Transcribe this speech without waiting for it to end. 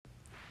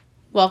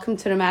Welcome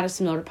to the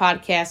Madison Miller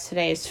Podcast.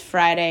 Today is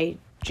Friday,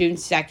 June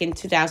 2nd,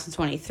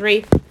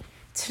 2023.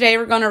 Today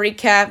we're going to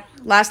recap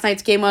last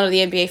night's Game 1 of the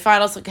NBA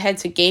Finals, look ahead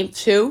to Game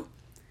 2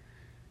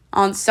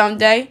 on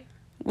Sunday.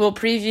 We'll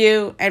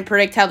preview and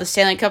predict how the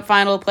Stanley Cup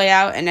Final will play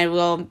out, and then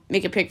we'll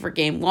make a pick for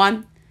Game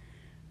 1.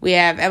 We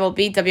have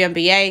MLB,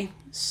 WNBA,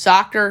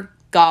 soccer,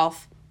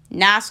 golf,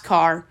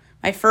 NASCAR,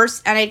 my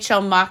first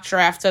NHL mock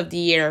draft of the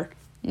year,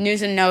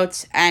 news and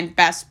notes, and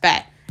best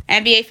bet.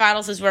 NBA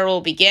Finals is where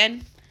we'll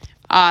begin.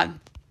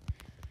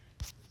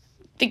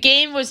 The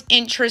game was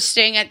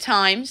interesting at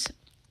times,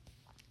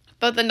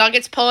 but the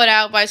Nuggets pull it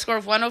out by a score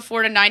of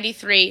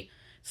 104-93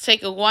 to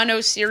take a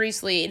 1-0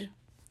 series lead.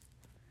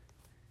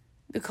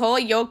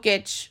 Nikola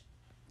Jokic,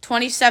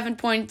 27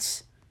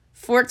 points,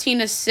 14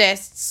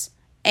 assists,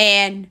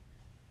 and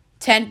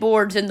 10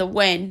 boards in the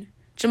win.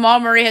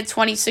 Jamal Murray had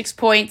 26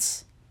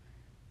 points,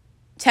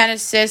 10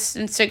 assists,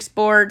 and 6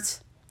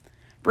 boards.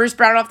 Bruce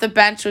Brown off the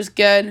bench was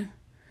good.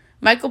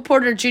 Michael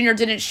Porter Jr.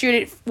 didn't shoot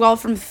it well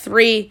from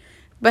 3,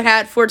 but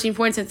had 14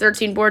 points and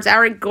 13 boards.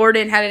 Aaron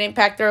Gordon had an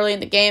impact early in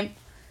the game.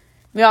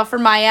 Meanwhile, for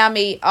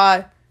Miami,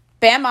 Bam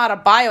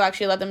Adebayo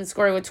actually led them in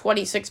scoring with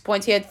 26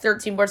 points. He had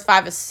 13 boards,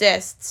 5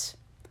 assists.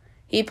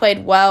 He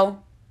played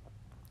well.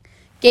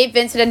 Gabe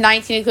Vincent had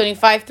 19, including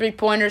 5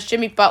 3-pointers.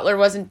 Jimmy Butler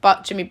wasn't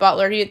Jimmy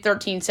Butler. He had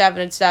 13,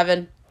 7, and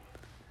 7.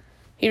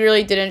 He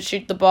really didn't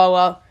shoot the ball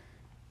well.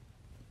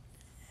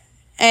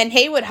 And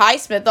Haywood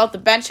Highsmith off the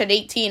bench had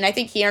 18. I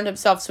think he earned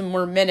himself some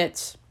more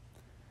minutes.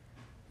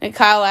 And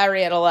Kyle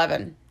Lowry at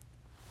 11.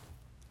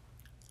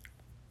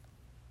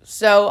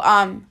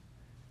 So,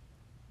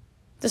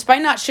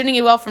 despite not shooting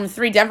it well from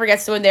 3, Denver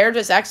gets to win. They're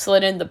just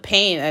excellent in the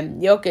paint, and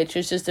Jokic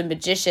was just a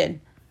magician.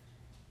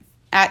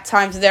 At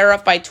times, they're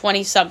up by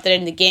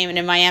 20-something in the game, and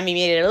in Miami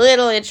made it a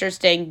little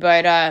interesting,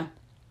 but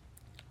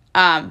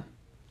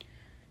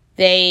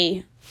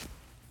they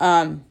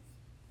in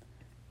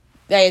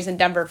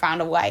Denver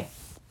found a way.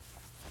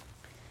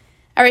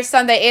 All right,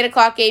 Sunday, 8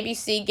 o'clock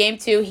ABC, Game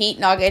 2, Heat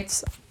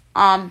Nuggets.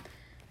 My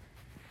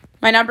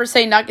numbers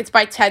say Nuggets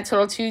by 10,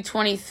 total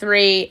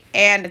 223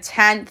 and a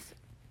 10th.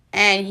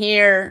 And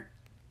here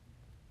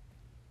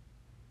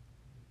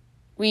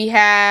we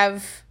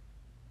have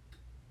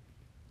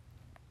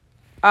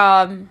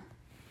 8.5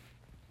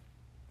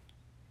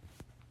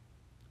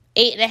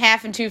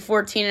 and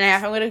 214.5.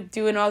 I'm going to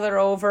do another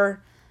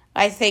over.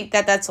 I think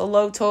that's a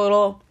low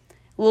total.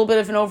 A little bit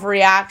of an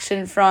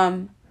overreaction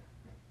from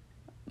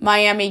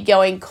Miami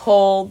going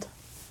cold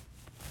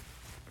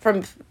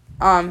from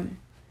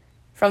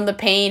the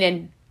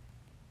paint,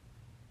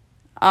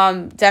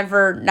 and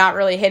Denver not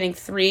really hitting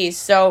threes.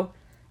 So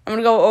I'm going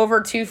to go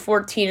over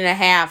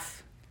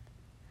 214.5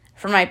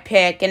 for my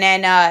pick. And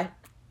then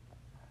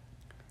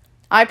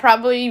I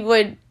probably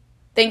would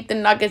think the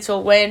Nuggets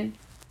will win.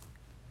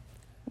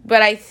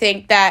 But I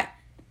think that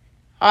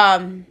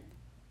the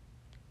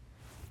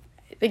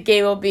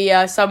game will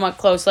be somewhat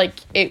close like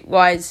it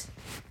was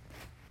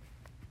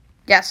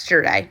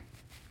yesterday.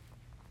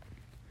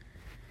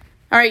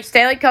 All right,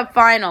 Stanley Cup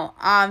Final.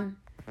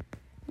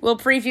 We'll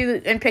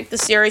preview and pick the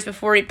series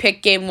before we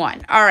pick Game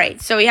 1. All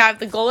right, so we have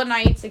the Golden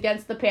Knights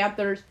against the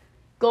Panthers.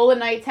 Golden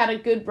Knights had a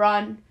good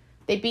run.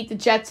 They beat the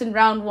Jets in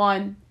round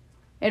 1.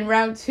 In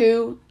round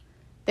 2,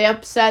 they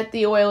upset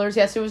the Oilers.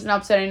 Yes, it was an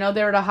upset. I know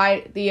they were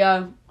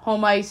the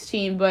home ice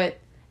team, but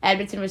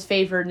Edmonton was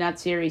favored in that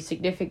series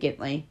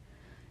significantly.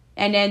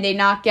 And then they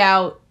knock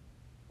out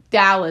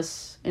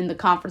Dallas in the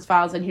conference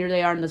finals, and here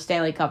they are in the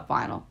Stanley Cup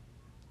Final.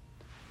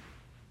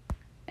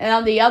 And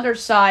on the other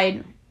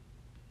side,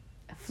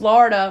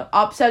 Florida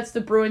upsets the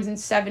Bruins in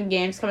 7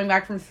 games, coming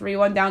back from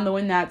 3-1 down to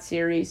win that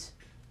series.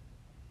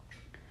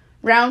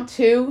 Round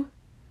 2,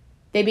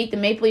 they beat the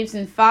Maple Leafs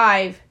in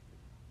 5,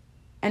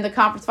 and the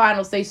conference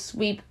finals, they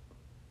sweep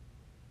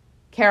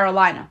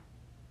Carolina.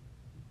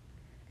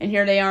 And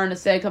here they are in the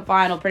Stanley Cup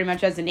Final, pretty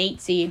much as an 8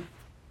 seed.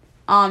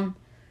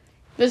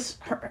 This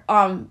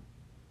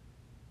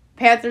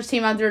Panthers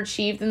team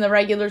underachieved in the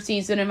regular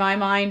season in my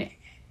mind,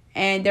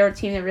 and they're a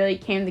team that really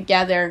came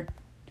together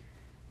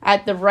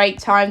at the right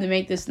time to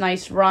make this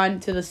nice run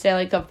to the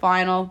Stanley Cup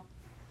Final.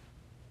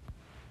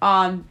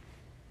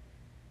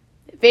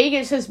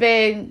 Vegas has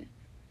been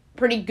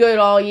pretty good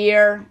all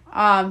year.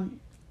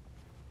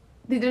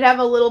 They did have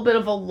a little bit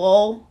of a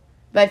lull,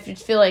 but I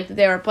just feel like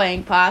they were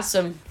playing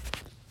possum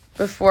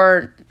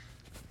before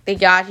they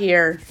got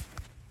here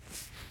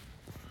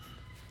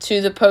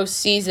to the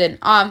postseason.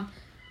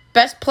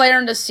 Best player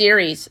in the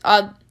series.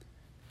 I'm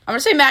going to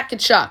say Matt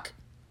Tkachuk.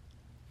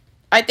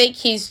 I think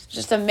he's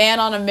just a man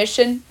on a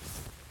mission,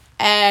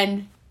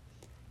 and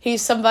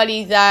he's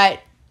somebody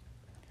that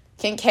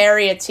can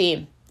carry a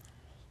team.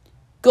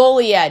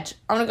 Goalie edge.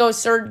 I'm going to go with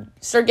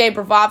Sergei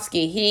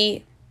Bobrovsky.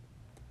 He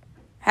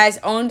has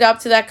owned up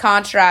to that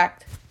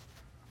contract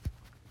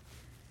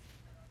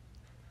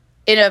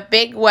in a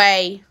big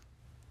way,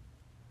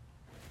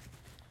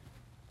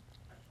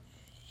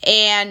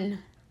 and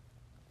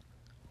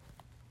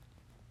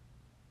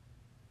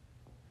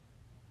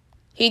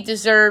he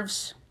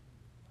deserves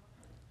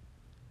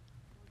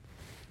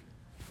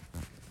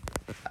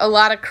a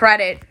lot of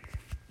credit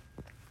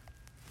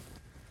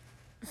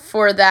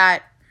for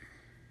that.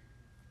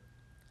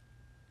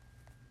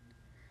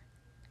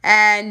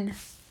 And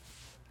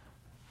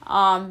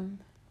Aiden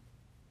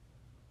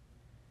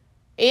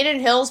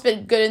Hill's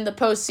been good in the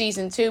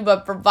postseason too,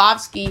 but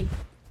Bobrovsky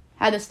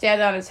had to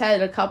stand on his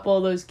head in a couple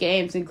of those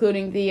games,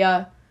 including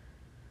the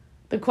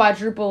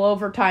quadruple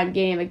overtime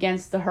game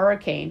against the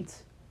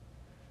Hurricanes.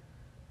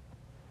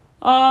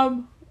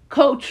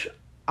 Coach,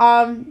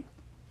 I'd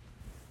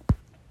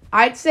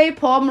say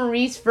Paul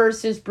Maurice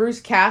versus Bruce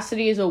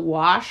Cassidy is a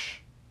wash.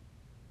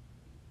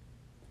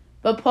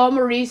 But Paul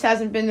Maurice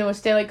hasn't been to a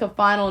Stanley Cup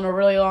final in a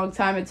really long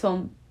time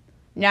until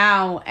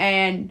now,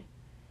 and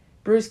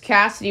Bruce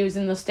Cassidy was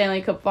in the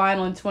Stanley Cup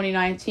final in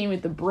 2019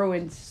 with the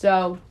Bruins,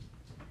 so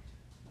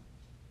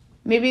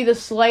maybe the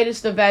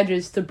slightest of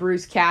edges to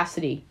Bruce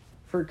Cassidy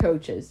for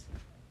coaches.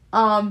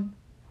 And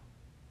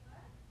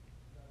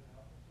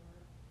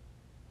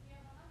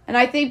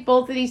I think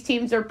both of these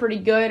teams are pretty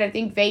good. I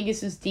think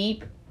Vegas is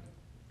deep.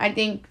 I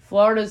think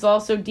Florida's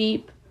also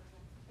deep.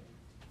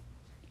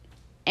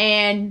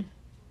 And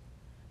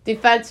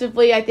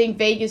defensively, I think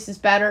Vegas is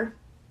better.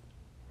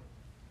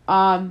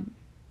 So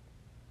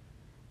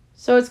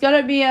it's going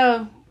to be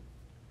a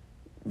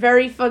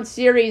very fun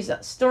series.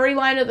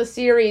 Storyline of the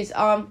series,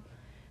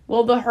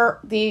 will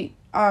the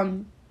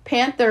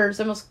Panthers,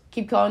 I almost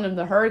keep calling them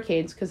the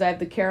Hurricanes because I have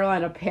the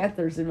Carolina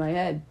Panthers in my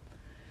head.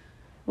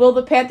 Will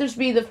the Panthers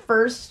be the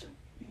first,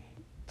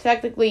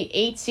 technically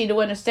 8th seed to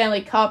win a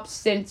Stanley Cup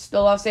since the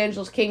Los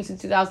Angeles Kings in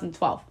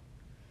 2012?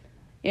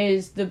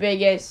 Is the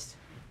biggest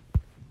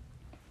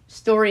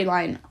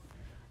storyline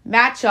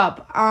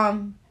matchup.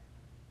 I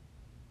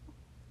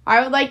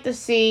would like to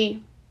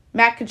see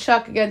Matt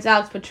Tkachuk against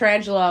Alex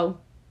Pietrangelo,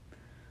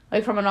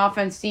 like from an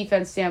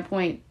offense-defense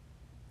standpoint,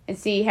 and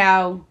see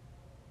how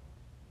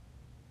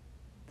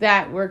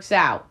that works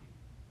out.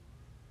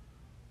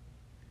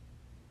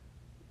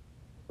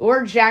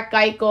 Or Jack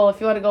Eichel, if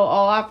you want to go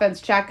all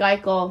offense, Jack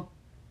Eichel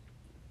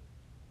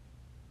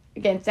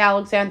against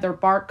Alexander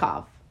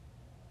Barkov.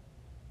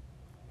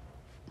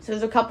 So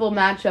there's a couple of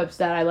matchups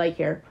that I like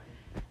here.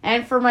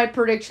 And for my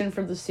prediction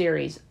for the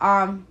series,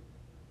 I'm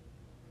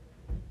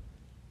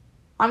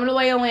going to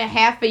lay only a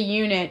half a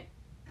unit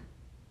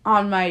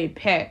on my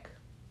pick.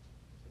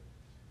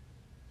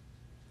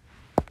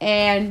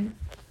 And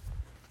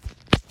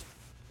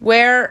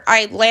where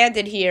I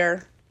landed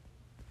here,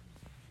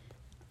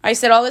 I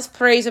said all this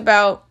praise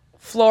about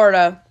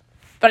Florida,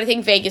 but I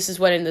think Vegas is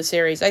winning the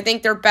series. I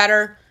think they're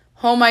better.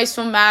 Home ice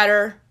will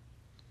matter.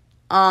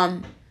 They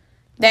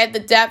have the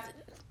depth.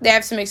 They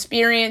have some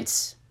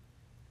experience.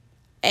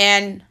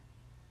 And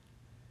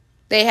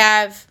they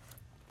have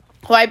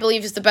who I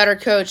believe is the better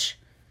coach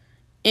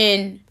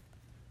in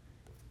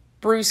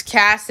Bruce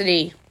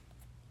Cassidy.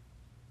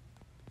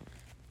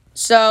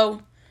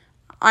 So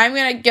I'm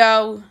going to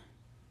go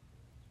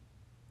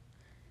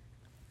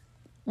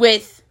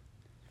with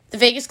the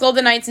Vegas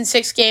Golden Knights in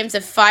 6 games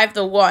at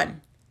 5-1.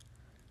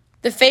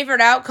 The favorite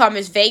outcome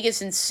is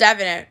Vegas in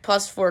 7 at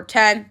plus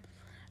 410.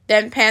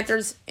 Then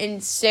Panthers in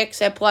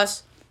 6 at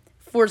plus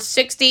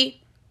 460.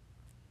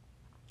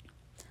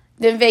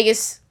 Then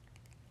Vegas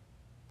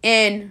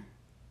in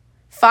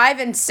 5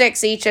 and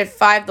 6 each at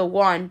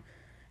 5-1.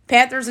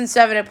 Panthers in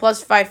 7 at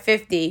plus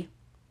 550.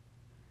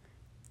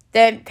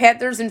 Then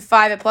Panthers in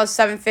 5 at plus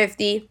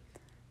 750.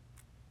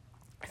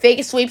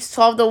 Vegas sweeps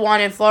 12-1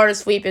 and Florida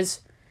sweep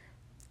is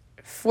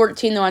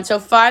 14-1. So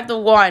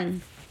 5-1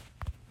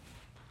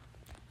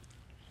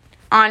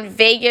 on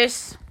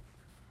Vegas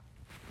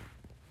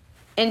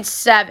in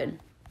 7.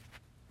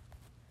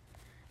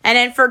 And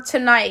then for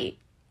Saturday,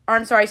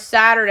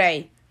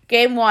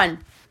 Game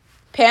 1,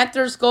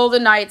 Panthers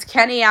Golden Knights,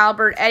 Kenny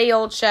Albert, Eddie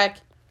Olczyk,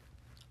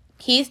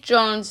 Keith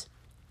Jones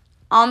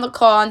on the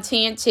call on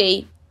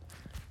TNT.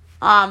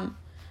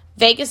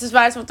 Vegas is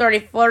minus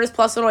 130, Florida's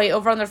plus 108,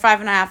 over under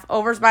 5.5,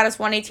 overs minus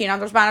 118,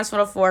 unders minus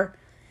 104.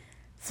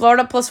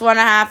 Florida plus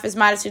 1.5 is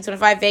minus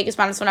 225, Vegas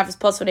minus 1.5 is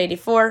plus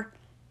 184.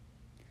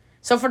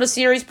 So for the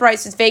series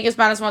price, it's Vegas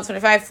minus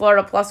 125,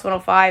 Florida plus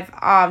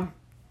 105.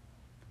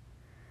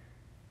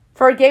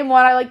 For Game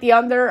 1, I like the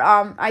under.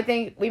 I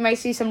think we might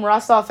see some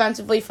rust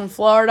offensively from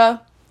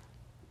Florida.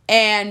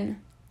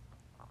 And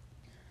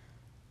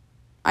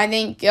I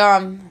think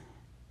that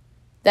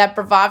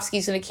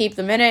Bobrovsky's going to keep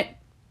them in it.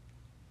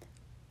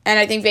 And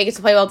I think Vegas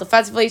will play well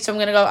defensively, so I'm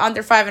going to go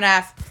under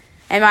 5.5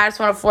 and minus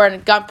 104. And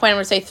at gunpoint, I'm going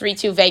to say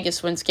 3-2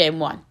 Vegas wins Game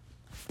 1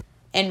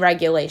 in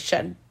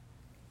regulation.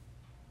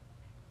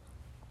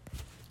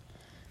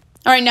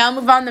 All right, now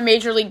move on to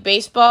Major League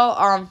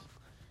Baseball.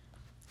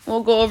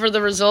 We'll go over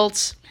the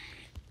results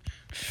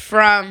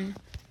from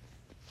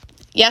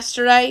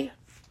yesterday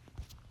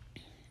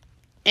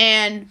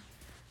and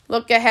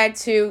look ahead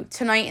to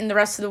tonight and the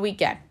rest of the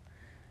weekend.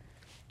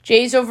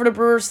 Jays over the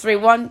Brewers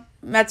 3-1.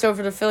 Mets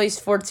over the Phillies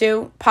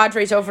 4-2.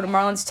 Padres over the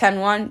Marlins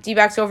 10-1.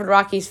 D-backs over the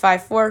Rockies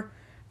 5-4.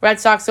 Red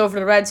Sox over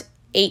the Reds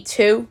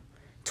 8-2.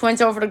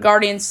 Twins over the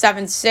Guardians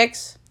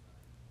 7-6.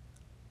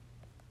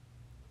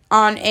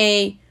 On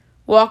a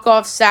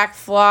walk-off sac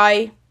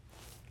fly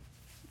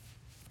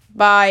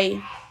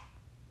by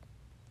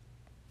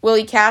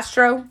Willie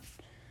Castro.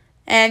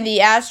 And the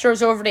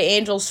Astros over the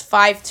Angels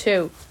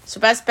 5-2. So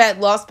best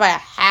bet lost by a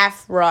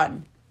half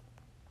run.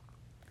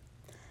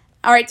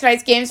 All right,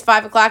 tonight's games,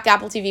 5 o'clock,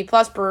 Apple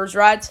TV+, Brewers,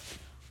 Reds.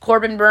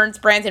 Corbin Burns,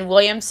 Brandon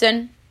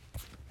Williamson.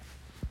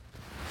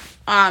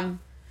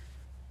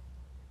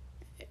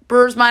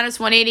 Brewers minus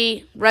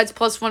 180, Reds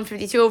plus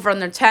 152, over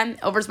under 10.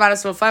 Overs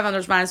minus 105,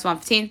 unders minus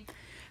 115.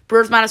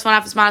 Brewers minus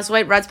 1/2 is minus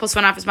 108, Reds plus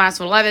 1/2 is minus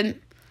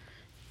 111.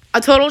 A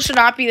total should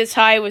not be this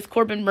high with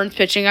Corbin Burns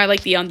pitching. I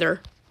like the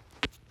under.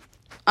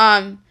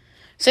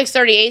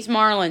 6:30, A's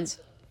Marlins.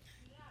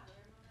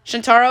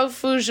 Shintaro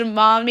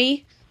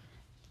Fujimami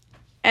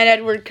and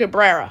Edward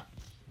Cabrera.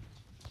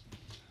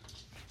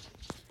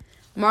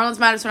 Marlins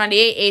minus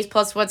 198, A's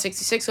plus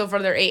 166, over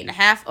their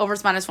 8.5.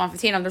 Overs minus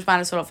 115, unders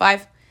minus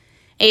 105.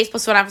 A's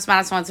plus 1/2 is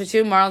minus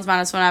 122. Marlins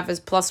minus 1/2 is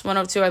plus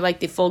 102. I like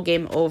the full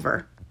game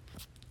over.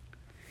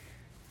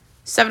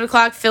 7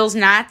 o'clock, Phil's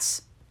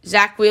Nats.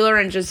 Zach Wheeler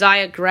and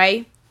Josiah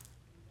Gray.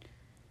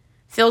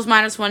 Phil's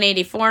minus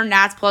 184.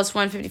 Nats plus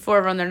 154,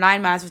 over under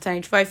 9, minus 10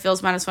 each way.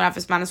 Phil's minus 1/2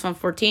 is minus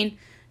 114.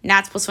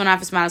 Nats plus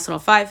 1/2 is minus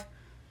 105.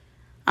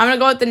 I'm going to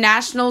go with the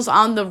Nationals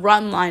on the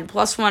run line,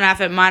 plus 1/2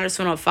 at minus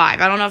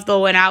 105. I don't know if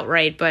they'll win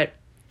outright, but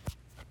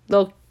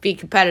they'll be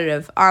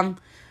competitive.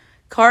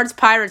 Cards,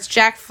 Pirates,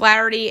 Jack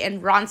Flaherty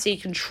and Ronci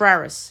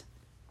Contreras.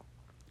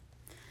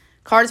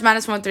 Cards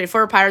minus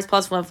 134, Pirates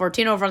plus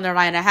 114, over under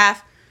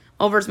 9.5.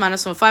 Overs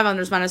minus 105,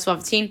 unders minus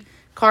 115.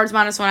 Cards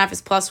minus 1/2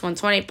 is plus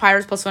 120.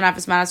 Pirates plus 1/2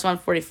 is minus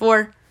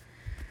 144.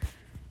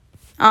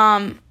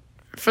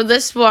 For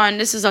this one,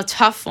 this is a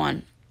tough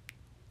one.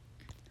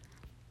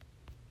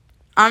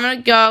 I'm going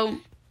to go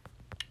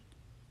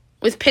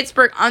with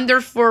Pittsburgh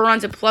under 4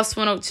 runs at plus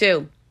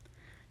 102.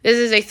 This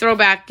is a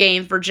throwback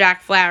game for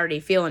Jack Flaherty.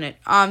 Feeling it.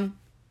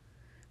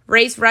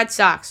 Rays Red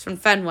Sox from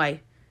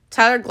Fenway.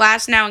 Tyler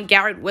Glasnow and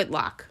Garrett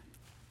Whitlock.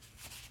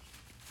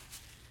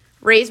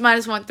 Rays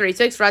minus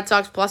 136. Red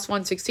Sox plus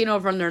 116,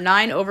 over under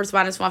 9. Overs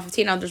minus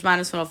 115. Unders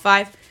minus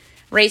 105.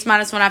 Rays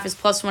minus 1/2 is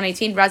plus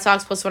 118. Red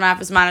Sox plus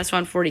 1/2 is minus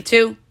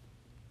 142.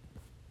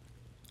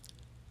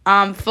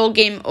 Full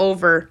game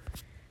over,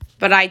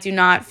 but I do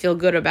not feel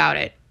good about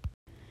it.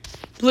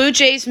 Blue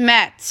Jays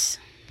Mets.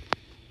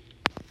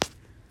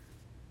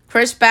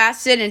 Chris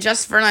Bassett and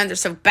Justin Verlander.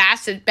 So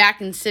Bassett back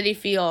in Citi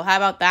Field. How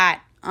about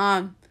that?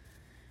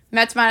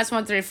 Mets minus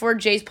 134.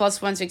 Jays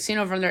plus 116,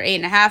 over under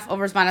 8.5.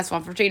 Overs minus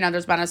 115.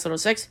 Unders minus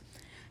 106.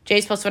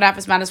 Jays plus 1/2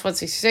 is minus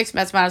 166.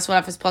 Mets minus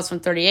 1/2 is plus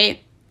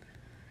 138.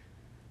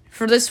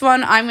 For this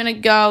one, I'm going to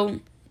go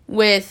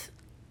with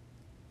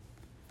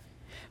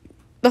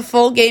the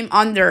full game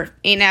under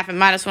 8.5 at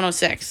minus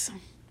 106.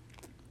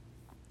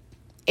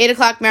 8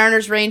 o'clock,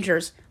 Mariners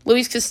Rangers.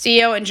 Luis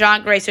Castillo and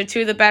John Gray, so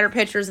two of the better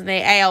pitchers in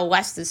the AL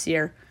West this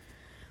year.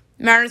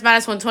 Mariners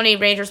minus 120,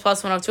 Rangers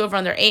plus 102, over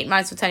under 8,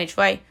 minus 110 each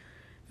way.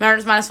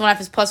 Mariners minus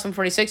 1/2 is plus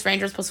 146,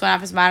 Rangers plus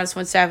 1/2 is minus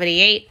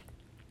 178.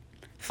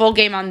 Full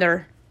game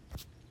under.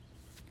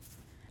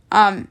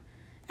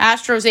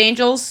 Astros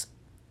Angels.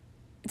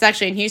 It's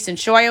actually in Houston.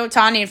 Shohei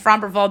Ohtani and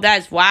Framber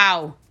Valdez.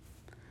 Wow.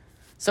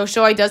 So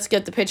Shohei does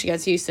get the pitch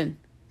against Houston.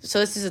 So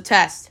this is a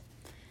test.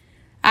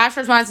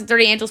 Astros minus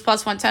 130, Angels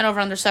plus 110, over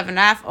under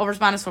 7.5. Overs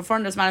minus 104,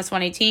 unders minus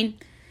 118.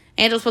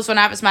 Angels plus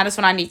 1/2 is minus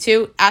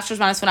 192. Astros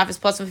minus 1/2 is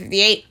plus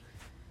 158.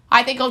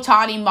 I think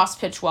Ohtani must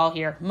pitch well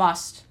here.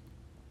 Must.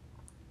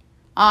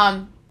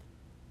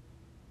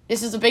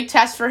 This is a big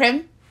test for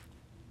him.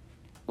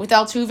 With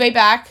Altuve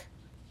back,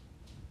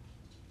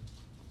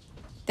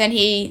 then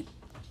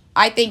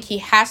I think he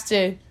has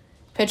to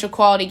pitch a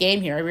quality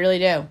game here. I really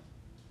do.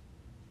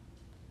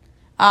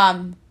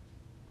 But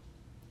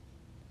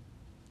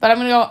I'm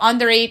going to go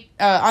under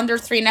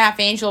 3.5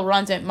 Angel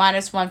runs at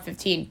minus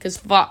 115 because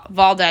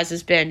Valdez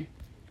has been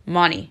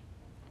money.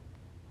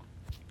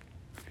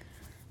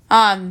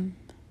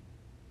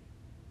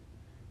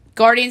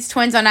 Guardians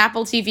Twins on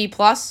Apple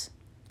TV+.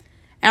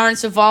 Aaron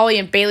Savali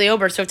and Bailey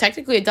Ober. So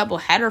technically a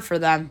doubleheader for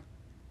them.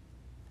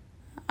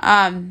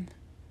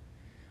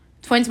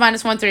 Twins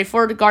minus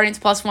 134. The Guardians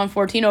plus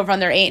 114, over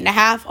under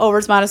 8.5.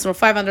 Overs minus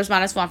 105. Unders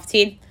minus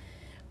 115.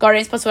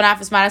 Guardians plus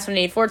 1/2 is minus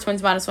 184.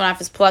 Twins minus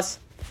 1/2 is plus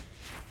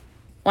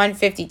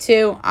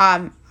 152.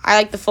 I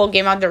like the full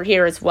game under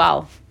here as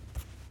well.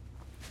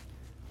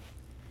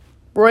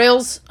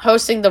 Royals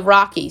hosting the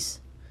Rockies.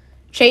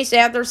 Chase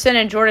Anderson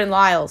and Jordan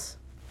Lyles.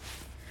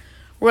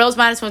 Royals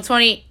minus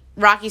 120.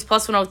 Rockies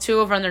plus 102,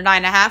 over under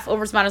 9.5.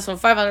 Overs minus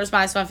 105. Unders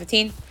minus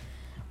 115.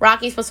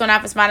 Rockies plus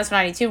 1/2 is minus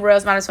 192.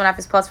 Royals minus 1/2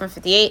 is plus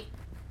 158.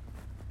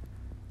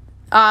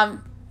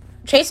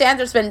 Chase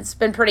Anderson's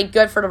been pretty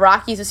good for the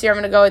Rockies this year. I'm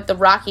going to go with the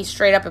Rockies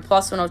straight up at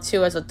plus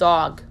 102 as a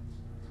dog.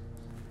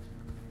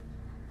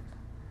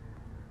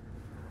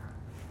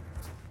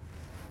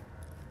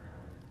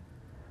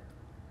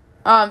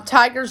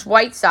 Tigers,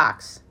 White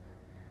Sox.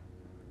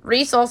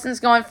 Reese Olson's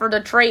going for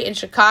Detroit and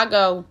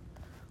Chicago.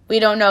 We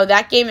don't know.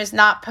 That game is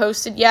not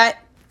posted yet.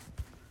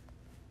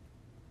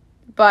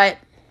 But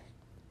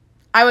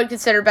I would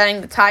consider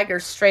betting the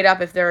Tigers straight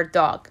up if they're a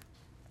dog.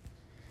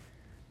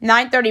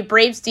 9:30,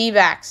 Braves,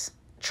 D-backs.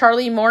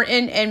 Charlie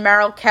Morton, and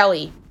Merrill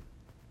Kelly.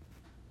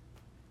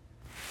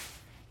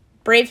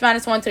 Braves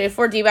minus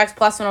 124, D-backs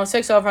plus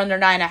 106, over under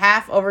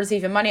 9.5. Overs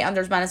even money,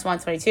 unders minus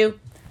 122.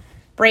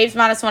 Braves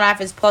minus 1.5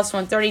 is plus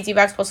 130,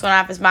 D-backs plus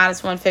 1.5 is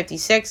minus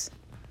 156.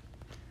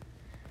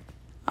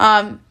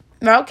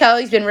 Merrill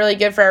Kelly's been really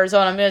good for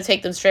Arizona. I'm going to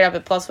take them straight up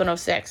at plus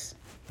 106.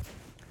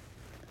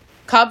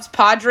 Cubs,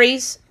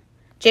 Padres,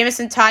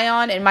 Jameson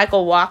Taillon, and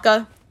Michael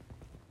Wacha.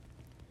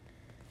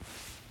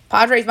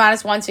 Padres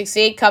minus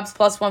 168, Cubs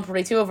plus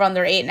 142, over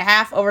under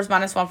 8.5. Overs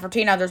minus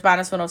 114, unders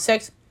minus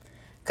 106.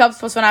 Cubs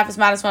plus 1.5 is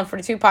minus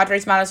 142.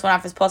 Padres minus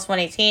 1.5 is plus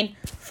 118.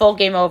 Full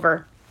game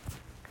over.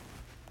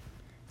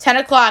 10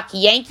 o'clock,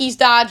 Yankees,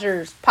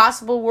 Dodgers.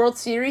 Possible World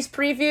Series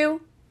preview?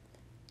 You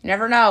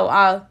never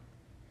know.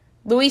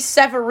 Luis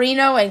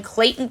Severino and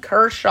Clayton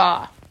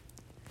Kershaw.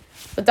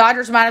 The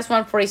Dodgers minus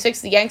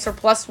 146. The Yanks are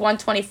plus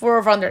 124,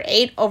 over under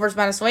 8. Overs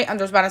minus 8,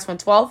 unders minus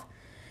 112.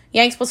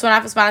 Yanks plus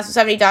 1.5 is minus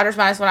 170. Dodgers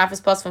minus 1.5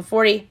 is plus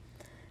 140.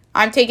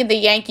 I'm taking the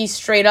Yankees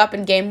straight up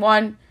in game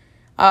 1.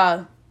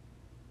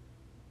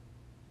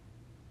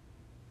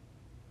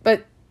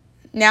 But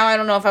now I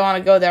don't know if I want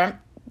to go there.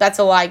 That's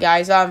a lie,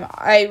 guys.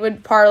 I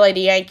would parlay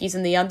the Yankees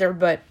in the under,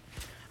 but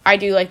I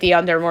do like the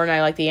under more than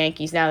I like the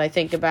Yankees now that I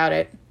think about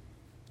it.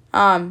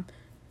 But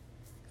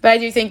I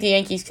do think the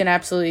Yankees can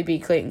absolutely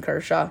beat Clayton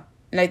Kershaw.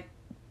 And I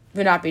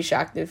would not be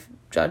shocked if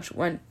Judge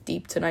went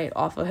deep tonight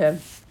off of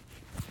him.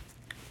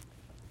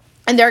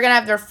 And they're going to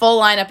have their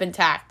full lineup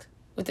intact,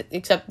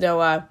 except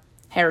no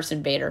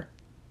Harrison Bader.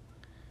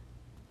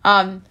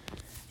 And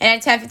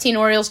at 10:15,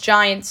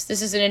 Orioles-Giants.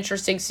 This is an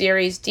interesting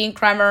series. Dean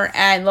Kremer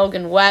and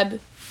Logan Webb.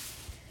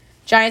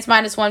 Giants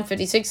minus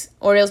 156.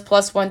 Orioles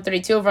plus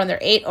 132. Over under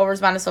 8.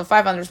 Overs minus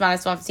 105. Unders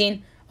minus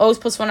 115. O's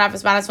plus 1.5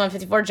 is minus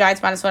 154.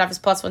 Giants minus 1.5 is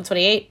plus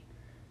 128.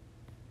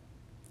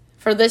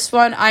 For this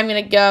one, I'm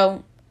going to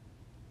go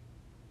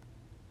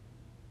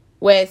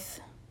with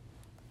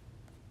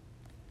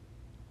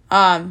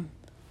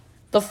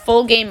the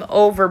full game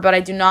over, but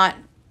I do not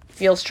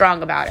feel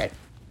strong about it.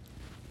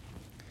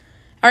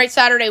 All right,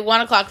 Saturday,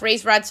 1 o'clock,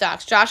 Rays, Red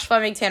Sox. Josh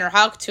Fleming, Tanner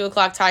Houck. 2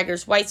 o'clock,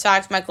 Tigers, White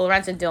Sox. Michael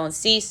Lorenz and Dylan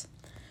Cease.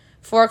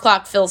 4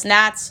 o'clock, Phil's,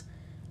 Nats.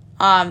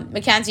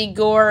 Mackenzie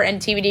Gore and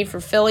TBD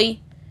for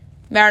Philly.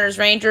 Mariners,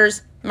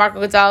 Rangers. Marco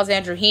Gonzalez,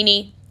 Andrew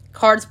Heaney.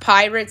 Cards,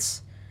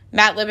 Pirates.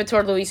 Matt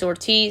Libator, Luis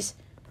Ortiz.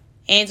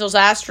 Angels,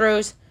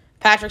 Astros.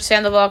 Patrick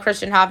Sandoval,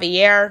 Christian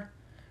Javier.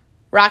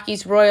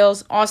 Rockies,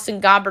 Royals. Austin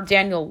Gomber,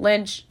 Daniel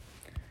Lynch.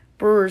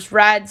 Brewers,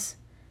 Reds.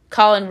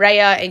 Colin Rea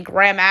and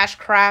Graham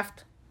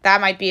Ashcraft. That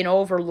might be an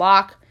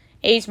overlock.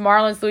 A's,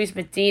 Marlins, Luis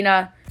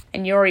Medina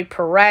and Yuri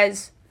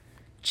Perez.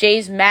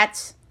 Jays,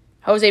 Mets,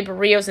 Jose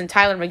Barrios and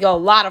Tyler McGill. A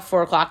lot of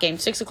 4 o'clock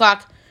games. 6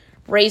 o'clock,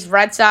 Rays,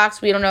 Red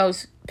Sox. We don't know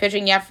who's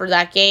pitching yet for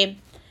that game.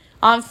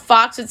 On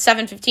Fox at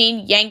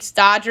 7:15, Yanks,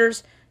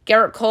 Dodgers.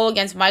 Garrett Cole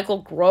against Michael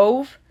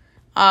Grove.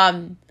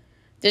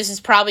 This is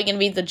probably going to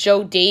be the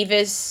Joe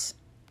Davis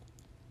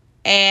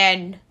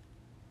and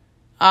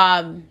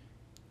John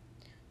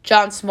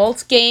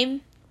Smoltz game.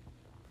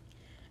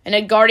 And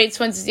then Guardians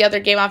Twins is the other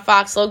game on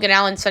Fox. Logan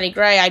Allen, Sonny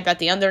Gray. I bet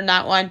the under in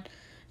that one.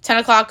 10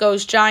 o'clock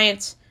goes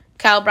Giants.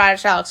 Kyle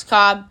Bradish, Alex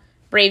Cobb.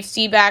 Braves,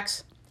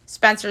 D-backs.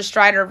 Spencer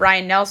Strider,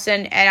 Ryan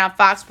Nelson. And on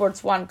Fox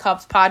Sports 1,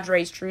 Cubs,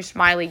 Padres, Drew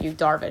Smiley, Yu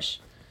Darvish.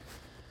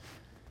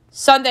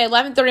 Sunday,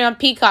 11:30 on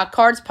Peacock.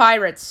 Cards,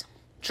 Pirates.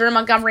 Jordan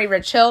Montgomery,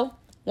 Rich Hill.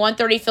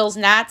 1:30 Phil's,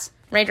 Nats.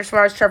 Rangers,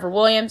 Suarez, Trevor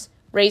Williams.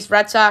 Rays,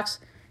 Red Sox.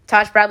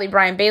 Tosh Bradley,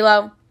 Brian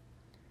Balow.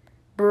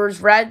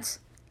 Brewers, Reds.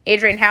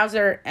 Adrian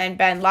Hauser and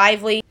Ben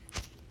Lively.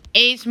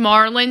 A's,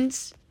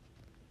 Marlins.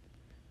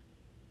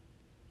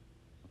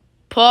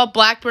 Paul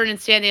Blackburn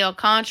and Sandy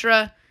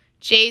Alcantara.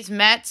 Jays,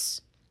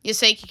 Mets.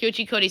 Yusei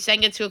Kikuchi, Cody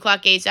Senga. 2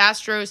 o'clock, A's,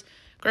 Astros.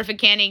 Griffin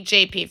Canning,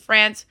 JP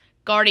France.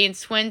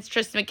 Guardians, Twins.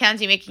 Tristan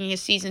McKenzie making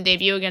his season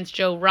debut against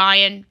Joe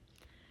Ryan.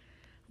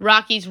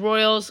 Rockies,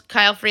 Royals.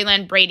 Kyle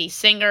Freeland, Brady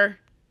Singer.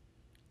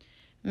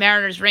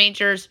 Mariners,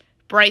 Rangers.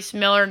 Bryce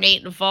Miller,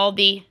 Nate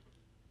Eovaldi.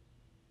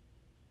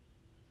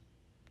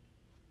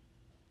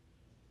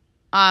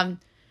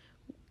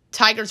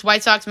 Tigers,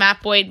 White Sox,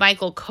 Matt Boyd,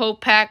 Michael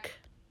Kopech.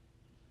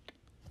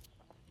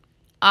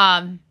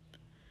 In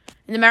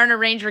the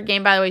Mariner-Ranger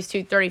game, by the way, is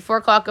 2:30. 4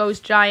 o'clock goes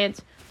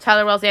Giants.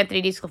 Tyler Wells,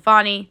 Anthony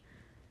DeSclafani.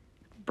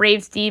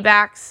 Braves,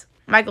 D-backs.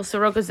 Michael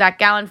Soroka, Zach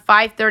Gallen.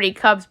 5:30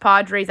 Cubs,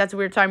 Padres. That's a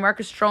weird time.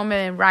 Marcus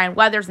Stroman and Ryan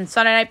Weathers. And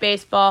Sunday Night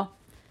Baseball.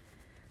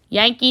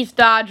 Yankees,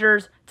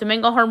 Dodgers.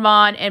 Domingo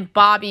Germán and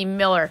Bobby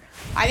Miller.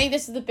 I think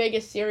this is the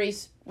biggest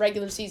series,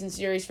 regular season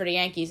series for the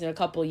Yankees in a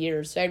couple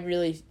years. So I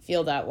really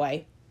feel that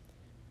way.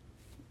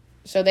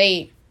 So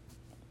they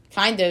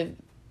kind of,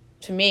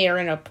 to me, are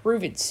in a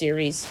prove-it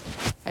series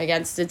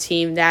against a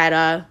team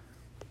that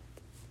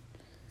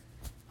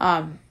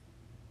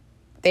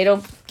they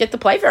don't get to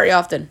play very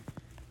often.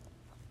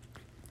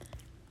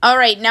 All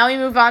right, now we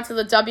move on to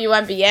the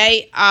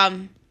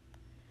WNBA.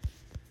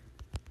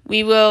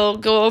 We will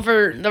go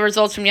over the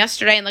results from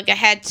yesterday and look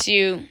ahead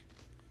to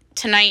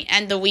tonight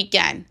and the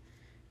weekend.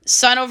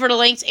 Sun over the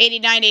Lynx,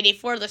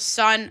 89-84. The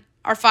Sun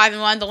are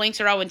 5-1. The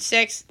Lynx are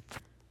 0-6.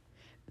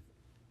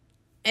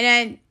 And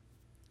then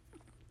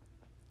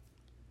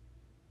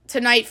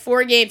tonight,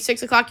 4 games,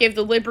 6 o'clock, you have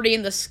the Liberty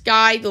and the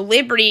Sky. The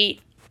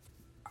Liberty,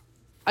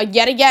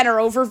 yet again, are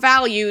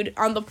overvalued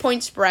on the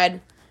point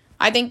spread.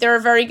 I think they're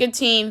a very good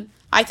team.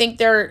 I think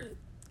they're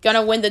going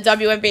to win the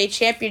WNBA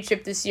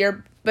championship this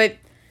year, but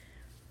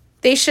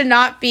they should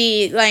not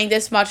be laying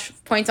this much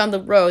points on the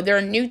road. They're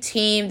a new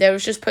team that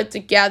was just put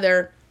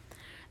together,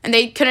 and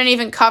they couldn't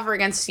even cover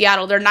against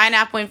Seattle. They're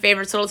 9.5-point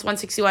favorites, so it's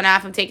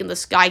 161.5. I'm taking the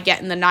Sky,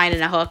 getting the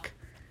 9.5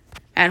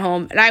 at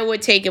home, and I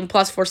would take him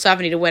plus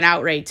 470 to win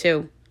outright,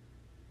 too.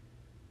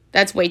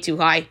 That's way too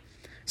high.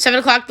 7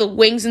 o'clock, the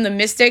Wings and the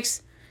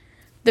Mystics.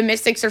 The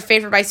Mystics are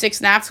favored by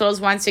 6.5, so it's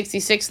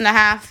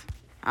 166.5.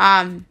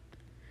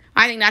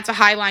 I think that's a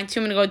high line,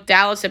 too. I'm going to go with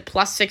Dallas at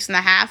plus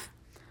 6.5.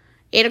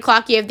 8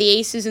 o'clock, you have the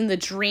Aces and the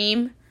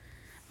Dream.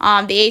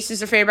 The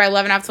Aces are favored by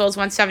 11.5, so it's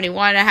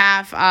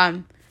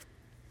 171.5.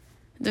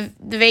 The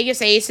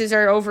Vegas Aces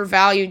are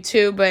overvalued,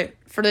 too, but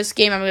for this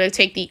game, I'm going to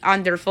take the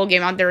under, full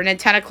game under. And then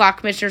 10 o'clock,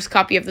 Commissioner's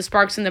Cup, you have the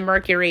Sparks and the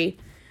Mercury.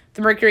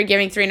 The Mercury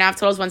giving 3.5,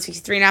 totals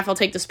 163.5. I'll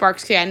take the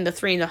Sparks getting the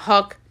 3 in the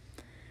hook.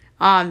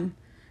 And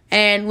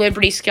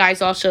Liberty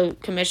Sky's also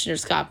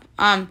Commissioner's Cup.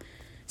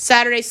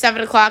 Saturday,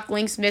 7 o'clock,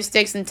 Lynx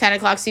Mystics, and 10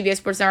 o'clock, CBS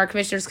Sports Network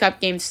Commissioner's Cup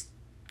game,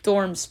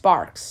 Storm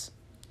Sparks.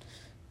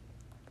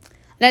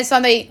 And then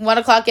Sunday, 1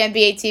 o'clock,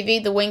 NBA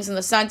TV, the Wings and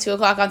the Sun. 2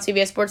 o'clock on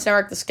CBS Sports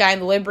Network, the Sky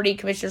and the Liberty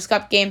Commissioner's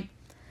Cup game.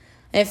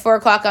 And at 4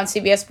 o'clock on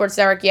CBS Sports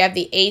Network, you have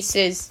the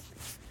Aces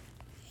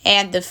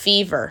and the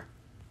Fever.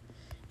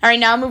 All right,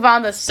 now move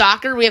on to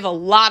soccer. We have a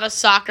lot of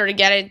soccer to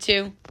get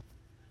into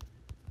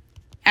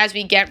as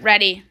we get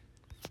ready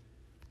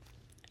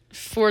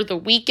for the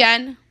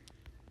weekend.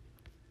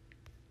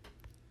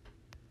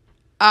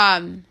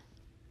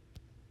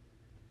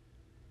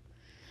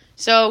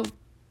 So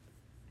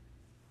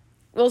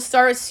we'll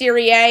start with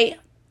Serie A.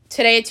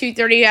 Today at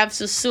 2:30, you have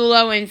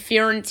Sassuolo and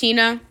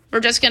Fiorentina.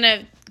 We're just going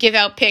to give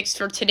out picks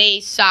for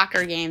today's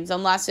soccer games,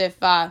 unless if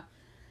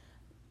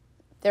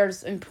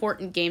there's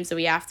important games that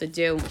we have to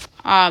do.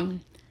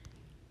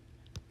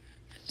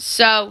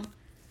 So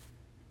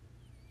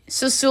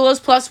Sassuolo's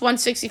plus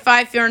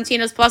 165,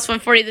 Fiorentina's plus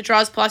 140, the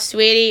draw's plus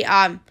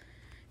 280.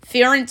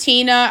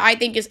 Fiorentina, I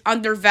think, is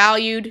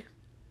undervalued.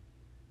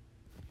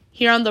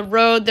 Here on the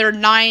road, they're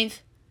 9th.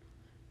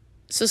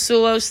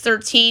 Sassuolo's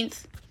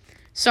 13th.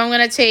 So I'm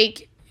going to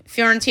take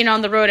Fiorentina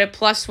on the road at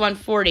plus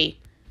 140.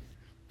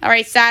 All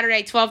right,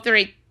 Saturday,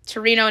 12:30,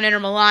 Torino and Inter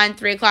Milan.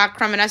 3 o'clock,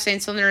 Cremonese and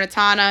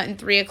Salernitana. And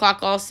 3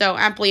 o'clock also,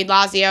 Empoli and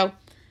Lazio.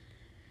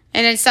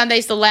 And then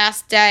Sunday's the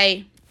last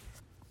day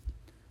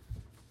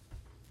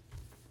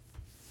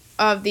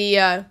of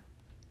the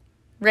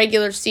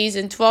regular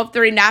season.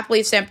 12:30,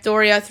 Napoli,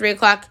 Sampdoria. 3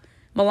 o'clock,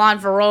 Milan,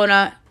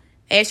 Verona.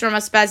 AS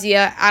Roma,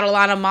 Spezia,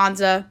 Atalanta,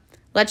 Monza,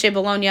 Lecce,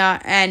 Bologna,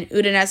 and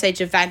Udinese,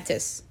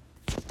 Juventus.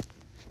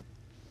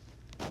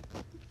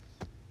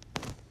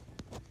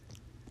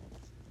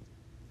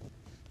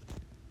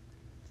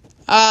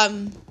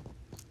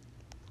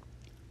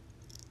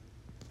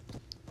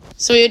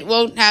 So we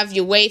won't have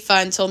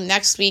UEFA until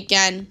next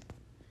weekend.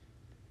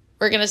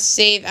 We're going to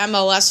save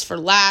MLS for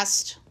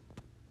last.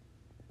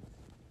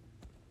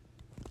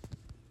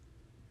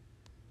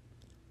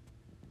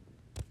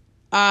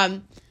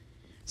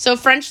 So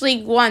French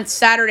League 1,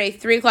 Saturday,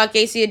 3 o'clock,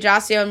 AC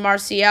Ajaccio and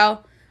Marseille,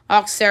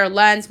 Auxerre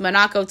Lens,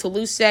 Monaco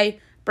Toulouse,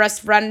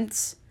 Brest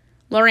Rennes,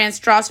 Lorient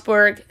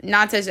Strasbourg,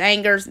 Nantes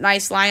Angers,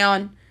 Nice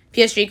Lyon,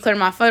 PSG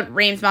Clermont Foot,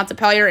 Reims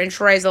Montpellier, and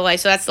Troyes LA.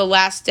 So that's the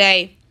last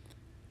day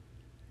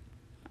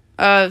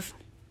of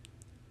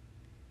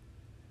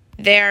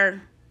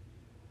their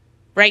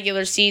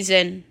regular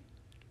season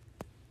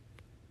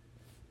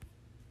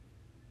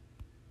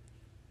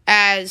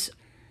as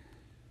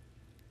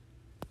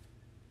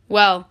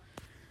well.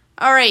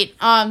 All right,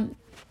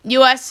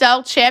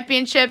 USL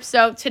Championship.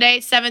 So today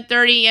at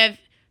 7:30, you have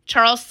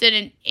Charleston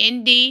and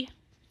Indy.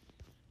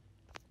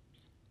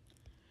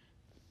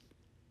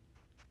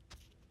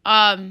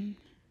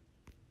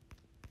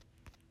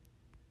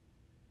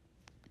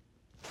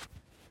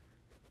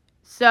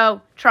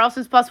 So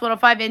Charleston's plus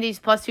 105, Indy's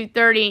plus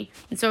 230,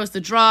 and so is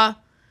the draw.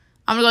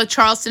 I'm going to go with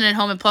Charleston at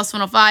home at plus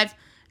 105.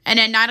 And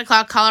then 9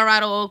 o'clock,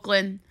 Colorado,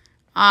 Oakland.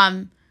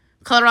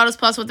 Colorado's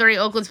plus 130,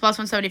 Oakland's plus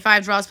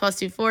 175, draw's plus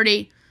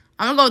 240.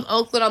 I'm going to go with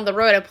Oakland on the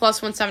road at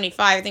plus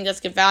 175. I think that's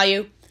good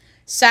value.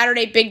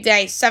 Saturday, big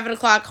day, 7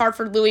 o'clock,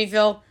 Hartford,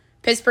 Louisville,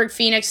 Pittsburgh,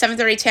 Phoenix,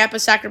 7:30, Tampa,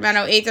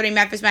 Sacramento, 8:30,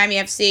 Memphis, Miami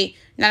FC,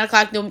 9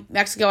 o'clock, New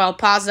Mexico, El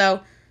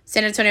Paso,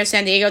 San Antonio,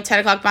 San Diego, 10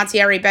 o'clock,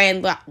 Monterrey Bay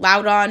and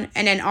Loudoun,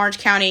 and then Orange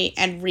County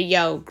and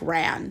Rio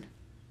Grande.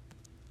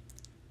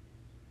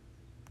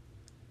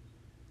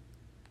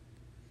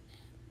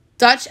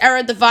 Dutch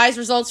Era Devised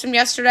results from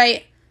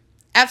yesterday.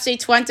 FC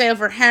Twente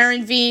over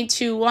Heerenveen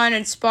 2-1,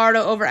 and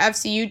Sparta over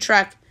FC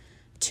Utrecht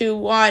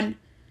 2-1.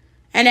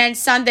 And then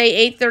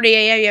Sunday, 8:30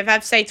 a.m., you have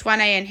FC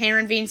Twente and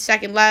Heerenveen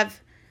second leg.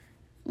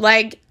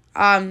 FC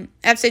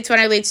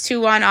Twente leads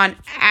 2-1 on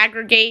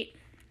aggregate.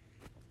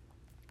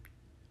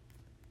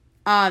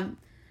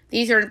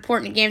 These are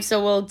important games,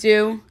 so we'll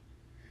do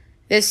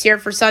this year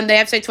for Sunday.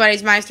 FSA 20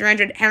 is minus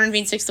 300. Heron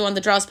being 6-1.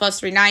 The draw is plus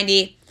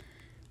 390.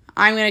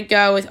 I'm going to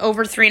go with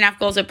over 3.5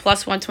 goals at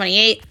plus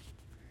 128.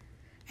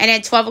 And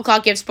then 12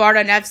 o'clock, you have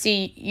Sparta and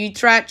FC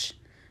Utrecht.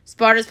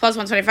 Sparta's plus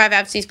 125.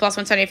 FC's plus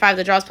 175.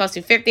 The draw is plus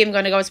 250. I'm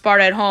going to go with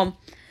Sparta at home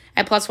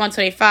at plus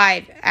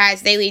 125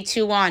 as they lead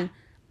 2-1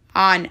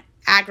 on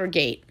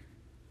aggregate.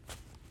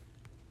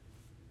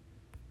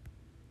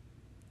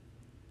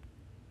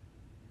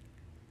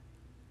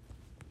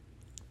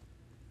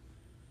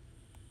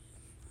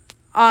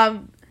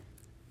 The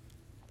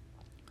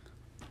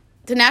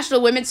National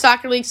Women's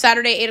Soccer League,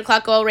 Saturday, 8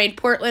 o'clock, Oil Rain,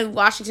 Portland,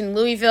 Washington,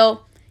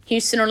 Louisville,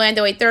 Houston,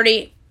 Orlando,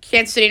 8:30,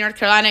 Kansas City, North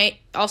Carolina,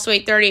 also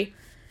 8:30.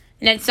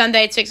 And then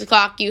Sunday at 6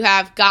 o'clock, you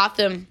have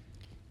Gotham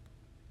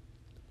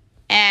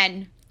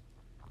and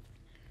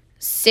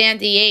San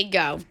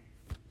Diego.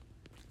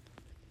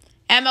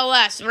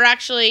 MLS, we're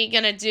actually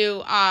going to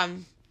do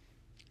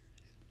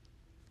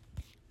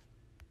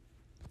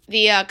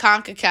the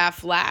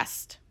CONCACAF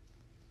last.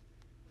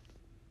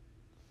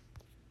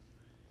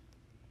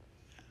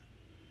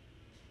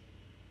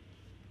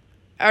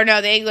 Or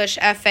no, the English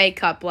FA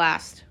Cup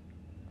last.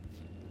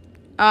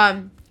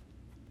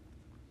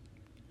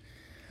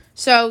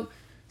 So,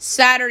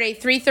 Saturday,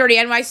 3:30,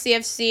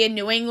 NYCFC in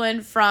New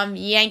England from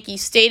Yankee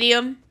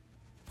Stadium.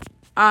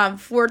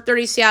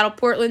 4:30, Seattle,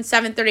 Portland.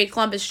 7:30,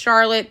 Columbus,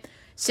 Charlotte.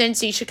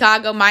 Cincy,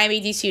 Chicago. Miami,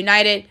 DC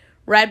United.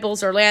 Red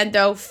Bulls,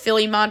 Orlando.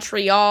 Philly,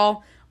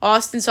 Montreal.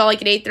 Austin, Salt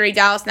Lake at 8:30.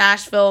 Dallas,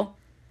 Nashville.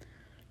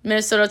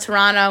 Minnesota,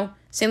 Toronto.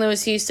 St.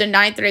 Louis, Houston.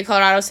 9:30,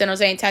 Colorado, San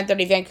Jose. And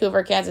 10:30,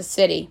 Vancouver, Kansas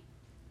City.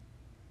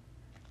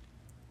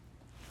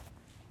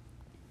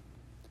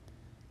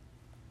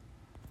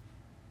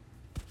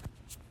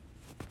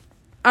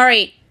 All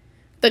right,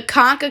 the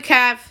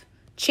CONCACAF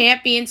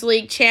Champions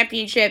League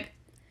Championship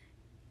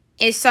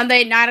is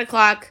Sunday at 9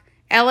 o'clock.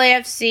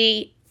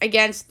 LAFC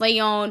against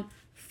Leon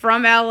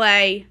from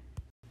LA.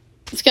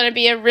 It's going to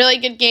be a really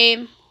good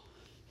game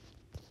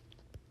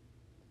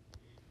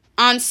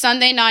on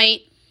Sunday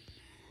night.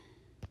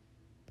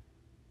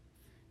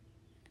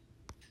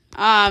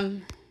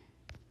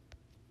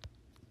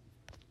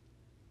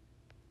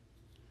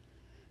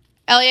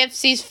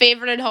 LAFC's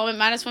favorite at home at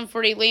minus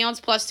 140.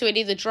 Leon's plus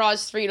 280. The draw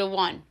is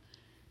 3-1.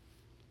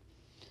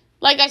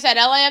 Like I said,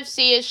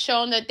 LAFC has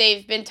shown that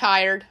they've been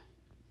tired.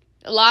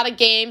 A lot of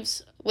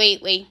games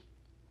lately.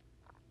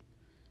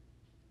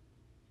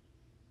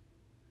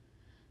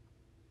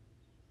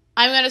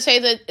 I'm going to say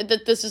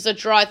that this is a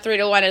draw at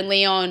 3-1 and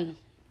Leon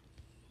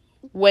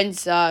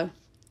wins the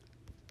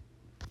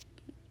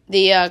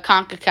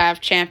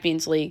CONCACAF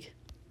Champions League.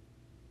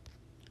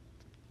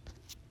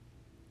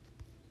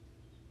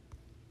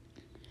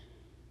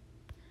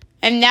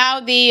 And now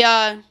the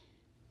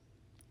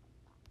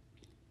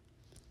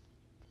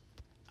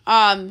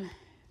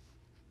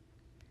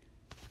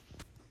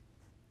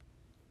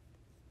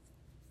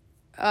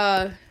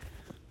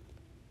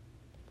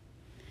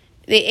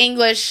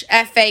English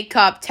FA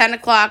Cup, 10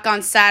 o'clock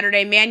on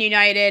Saturday. Man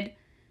United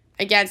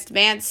against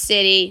Man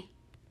City.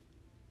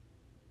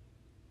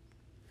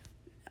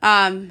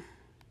 Man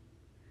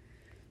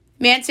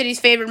City's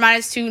favorite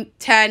minus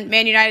 210.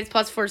 Man United's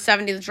plus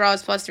 470. The draw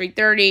is plus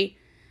 330.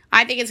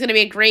 I think it's going to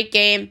be a great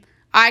game.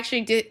 I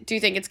actually do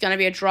think it's going to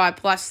be a draw at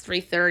plus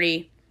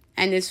 330.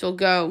 And this will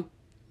go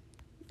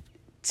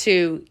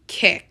to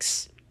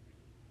kicks.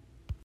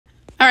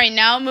 All right,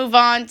 now move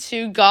on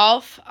to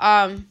golf.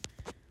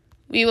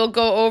 We will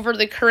go over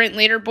the current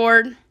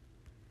leaderboard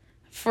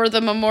for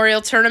the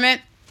Memorial Tournament.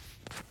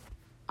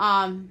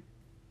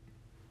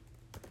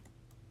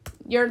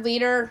 Your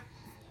leader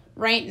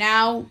right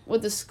now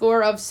with a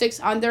score of 6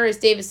 under is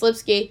Davis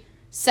Lipsky.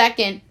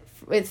 Second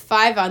with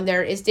 5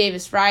 under is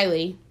Davis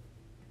Riley.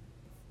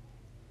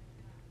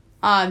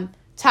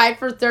 Tied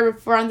for third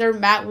with 4 under,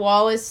 Matt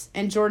Wallace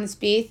and Jordan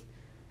Spieth.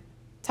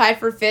 Tied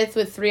for fifth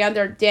with 3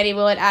 under, Danny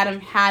Willett,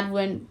 Adam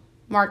Hadwin,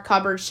 Mark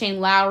Hubbard,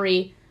 Shane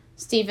Lowry,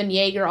 Stephen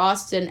Yeager,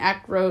 Austin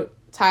Eckroat,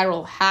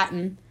 Tyrell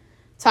Hatton.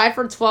 Tied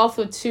for 12th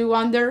with 2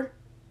 under,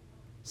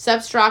 Seb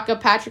Straka,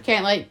 Patrick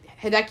Cantlay,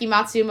 Hideki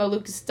Matsuyama,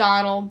 Lucas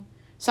Donald,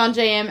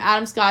 Sanjay M,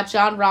 Adam Scott,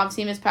 John Rahm,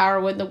 Seamus Power,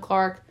 Wyndham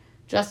Clark,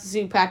 Justin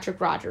Sue, Patrick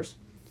Rogers.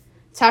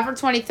 Tied for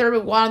 23rd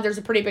with 1. There's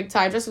a pretty big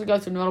tie. Just going to go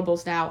through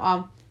notables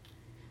now.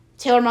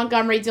 Taylor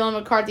Montgomery, Dylan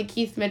McCarthy,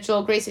 Keith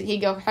Mitchell, Grayson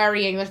Higo,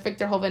 Harry English,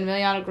 Victor Hovland,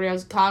 Emiliano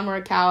Grillos, Colin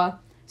Morikawa,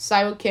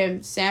 Siwo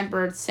Kim, Sam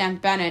Bird, Sam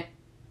Bennett,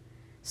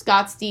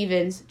 Scott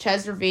Stevens,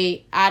 Chester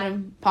V,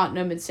 Adam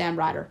Putnam, and Sam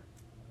Ryder.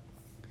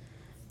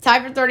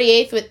 Tied for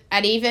 38th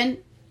at even,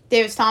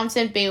 Davis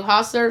Thompson, Bayu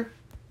Hostler,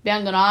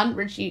 Ben Ganon,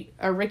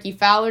 Ricky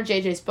Fowler,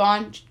 J.J.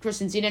 Spawn,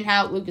 Kristen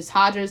Ziedenhout, Lucas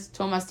Hodges,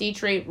 Thomas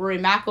Dietrich, Rory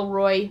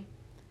McIlroy,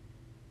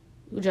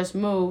 who just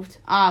moved,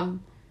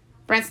 Brent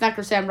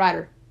Snecker, Sam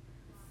Ryder.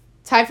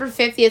 Tied for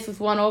 50th with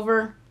 1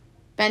 over,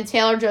 Ben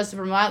Taylor, Joseph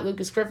Vermont,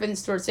 Lucas Griffin,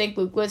 Stuart Sink,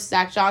 Luke List,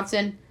 Zach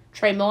Johnson,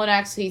 Trey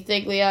Mullinax, Heath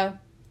Iglia.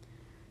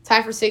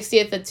 Tied for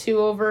 60th at 2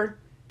 over,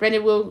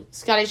 Brendan Wu,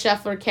 Scotty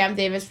Scheffler, Cam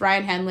Davis,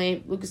 Ryan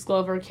Henley, Lucas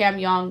Glover, Cam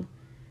Young,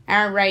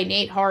 Aaron Ray,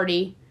 Nate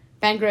Hardy,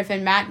 Ben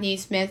Griffin, Matt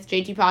Neesmith,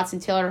 J.T. Potts,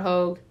 and Taylor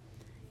Hogue.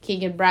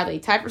 Keegan Bradley.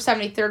 Tied for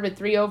 73rd with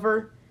 3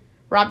 over,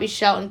 Robbie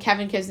Shelton,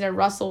 Kevin Kisner,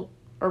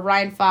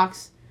 Ryan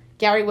Fox,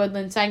 Gary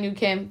Woodland, Sang-Woo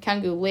Kim,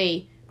 Kang-Gu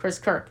Lee, Chris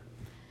Kirk.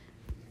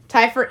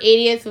 Tied for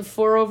 80th with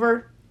 4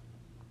 over,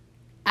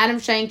 Adam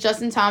Schenk,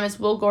 Justin Thomas,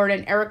 Will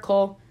Gordon, Eric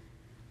Cole,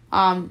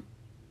 Bo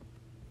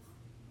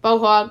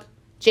Hogg,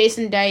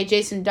 Jason Day,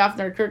 Jason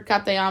Duffner, Kurt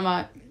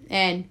Katayama,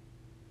 and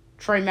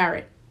Troy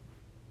Merritt.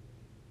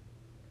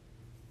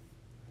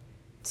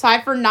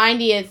 Tied for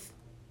 90th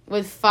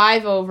with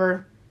 5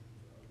 over,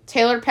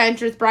 Taylor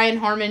Pentridge, Brian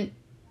Harmon,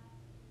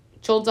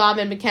 Joel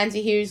Dobbin,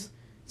 Mackenzie Hughes,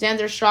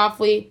 Xander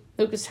Schauffele,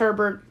 Lucas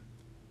Herbert,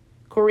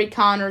 Corey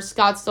Connors,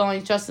 Scott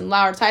Stallings, Justin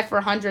Lauer. Tied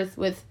for 100th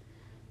with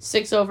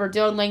 6 over,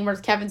 Dylan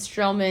Lingmerth, Kevin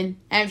Strillman,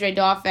 MJ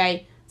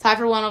Daffé. Tied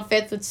for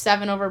 105th with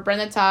 7 over,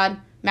 Brendan Todd,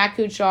 Matt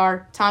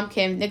Kuchar, Tom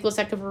Kim, Nicholas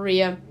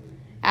Echevarria,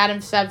 Adam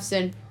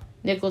Sebson,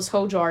 Nicholas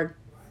Hojard.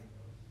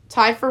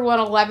 Tied for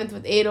 111th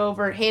with 8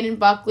 over, Hayden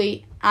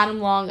Buckley, Adam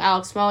Long,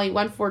 Alex Smalley.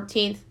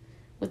 114th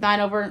with 9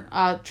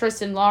 over,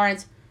 Tristan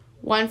Lawrence.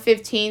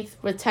 115th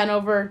with 10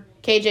 over,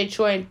 KJ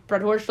Choi and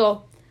Brett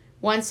Horschel.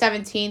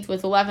 117th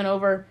with 11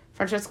 over,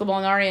 Francesco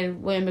Molinari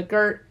and William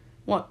McGirt.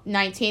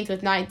 19th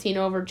with 19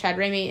 over, Chad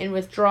Ramey. And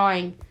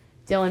withdrawing,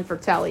 Dylan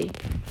Fratelli.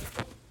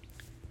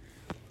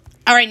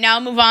 All right, now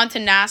move on to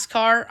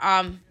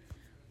NASCAR.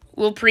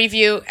 We'll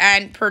preview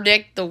and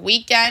predict the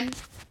weekend.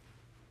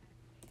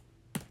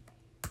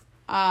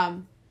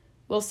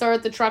 We'll start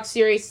with the Truck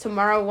Series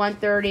tomorrow,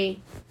 1:30,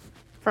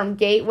 from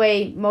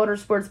Gateway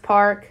Motorsports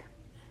Park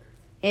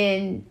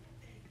in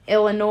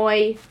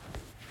Illinois.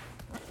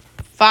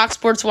 Fox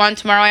Sports 1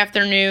 tomorrow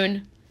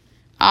afternoon.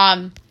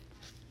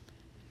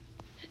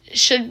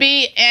 Should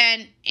be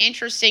an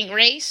interesting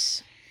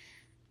race.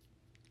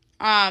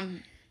 I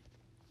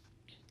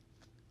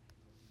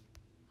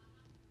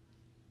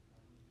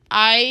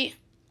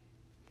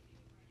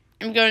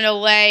am going to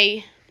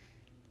lay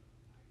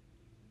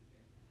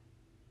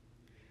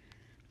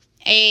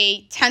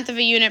a 1/10 of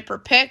a unit per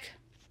pick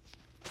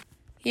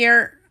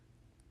here.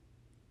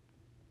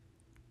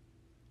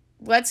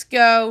 Let's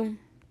go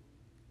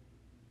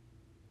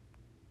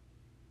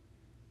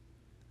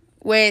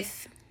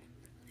with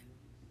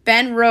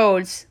Ben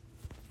Rhodes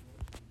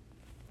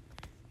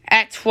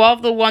at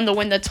 12-1 to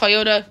win the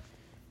Toyota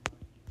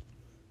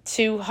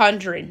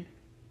 200.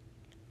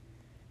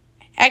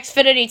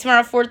 Xfinity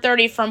tomorrow,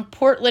 4:30 from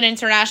Portland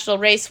International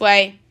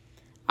Raceway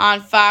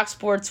on Fox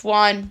Sports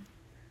 1.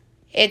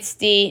 It's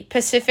the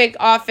Pacific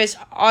Office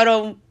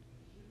Automation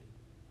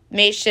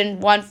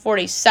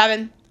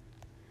 147.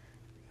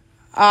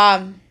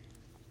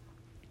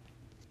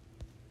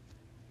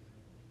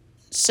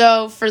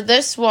 So for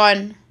this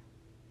one,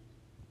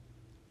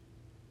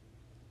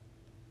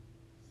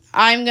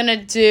 I'm going to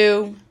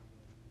do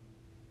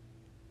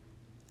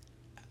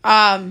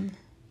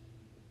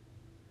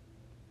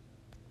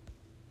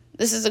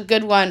this is a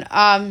good one.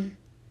 I'm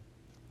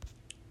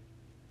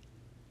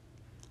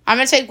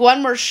going to take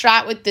one more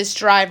shot with this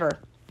driver.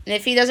 And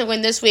if he doesn't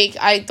win this week,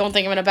 I don't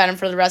think I'm going to bet him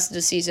for the rest of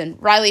the season.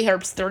 Riley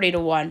Herbst,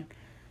 30-1.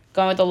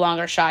 Going with the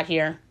longer shot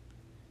here.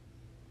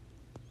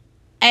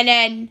 And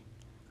then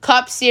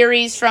Cup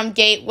Series from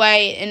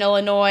Gateway in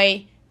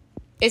Illinois.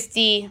 It's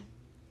the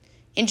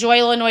Enjoy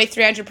Illinois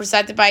 300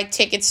 presented by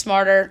Ticket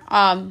Smarter.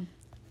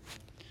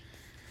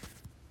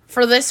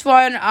 For this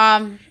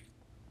one,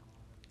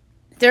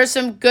 there's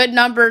some good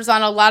numbers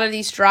on a lot of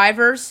these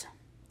drivers.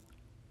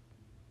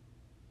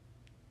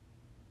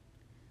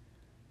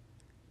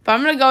 But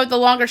I'm going to go with the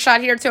longer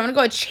shot here, too. I'm going to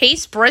go with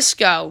Chase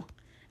Briscoe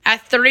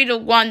at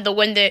 30-1 to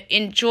win the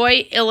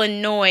Enjoy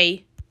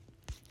Illinois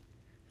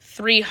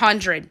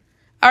 300.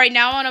 All right,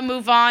 now I want to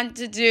move on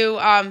to do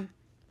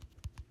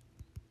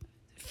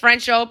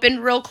French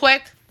Open real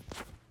quick.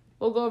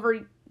 We'll go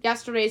over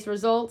yesterday's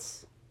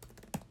results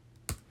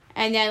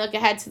and then look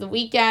ahead to the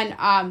weekend.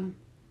 All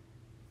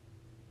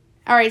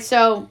right,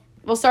 so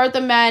we'll start with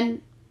the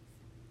men.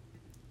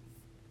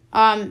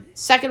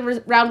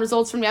 Second round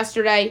results from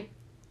yesterday.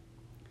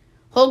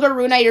 Holger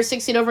Rune, your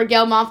 16 over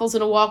Gail Monfils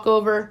in a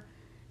walkover.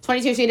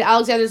 22 seed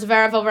Alexander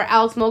Zverev over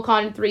Alex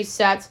Molcon in 3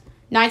 sets.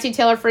 19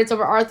 Taylor Fritz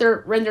over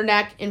Arthur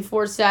Rinderknecht in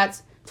 4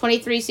 sets.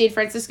 23 seed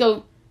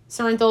Francisco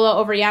Cirentola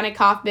over Yannick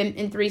Hoffman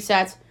in 3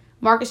 sets.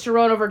 Marcus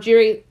Giron over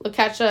Jiri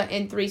Lekecha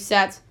in 3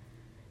 sets.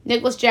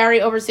 Nicholas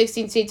Jarry over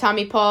 16 seed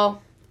Tommy Paul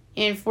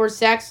in 4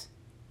 sets.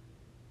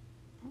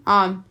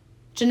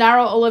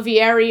 Gennaro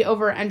Olivieri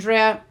over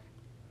Andrea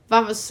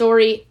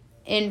Vavasori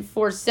in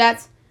 4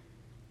 sets.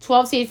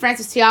 12 seed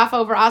Francis Tiafoe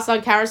over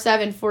Aslan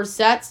Karasev in 4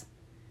 sets.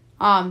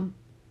 Zhang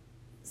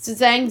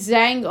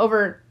Zhang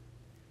over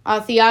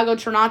Thiago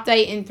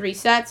Trinate in 3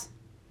 sets.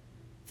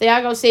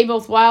 Thiago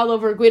Seyboth Wild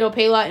over Guido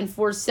Pella in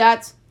 4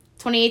 sets.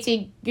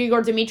 2018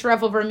 Grigor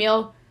Dimitrov over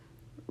Emil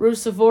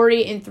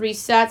Rusevori in 3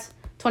 sets.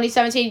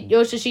 2017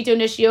 Yoshihito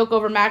Nishioka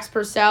over Max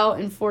Purcell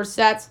in 4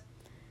 sets.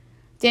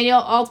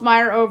 Daniel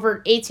Altmaier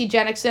over A.T.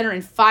 Janik Sinner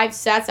in 5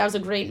 sets. That was a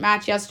great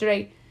match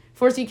yesterday.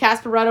 4-seed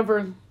Casper Ruud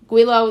over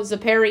Guilo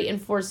Zaperi in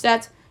 4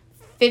 sets.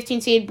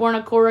 15-seed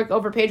Borna Koric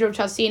over Pedro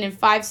Chassin in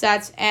 5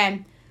 sets.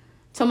 And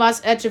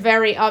Tomas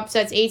Echeverry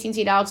upsets 18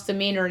 seed Alex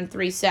Demeanor in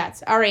 3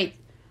 sets. All right,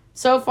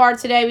 so far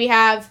today we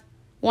have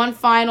one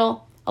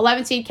final.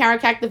 11 seed Karen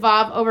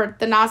Kakdevov over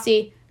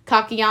Thanasi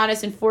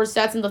Kakianis in 4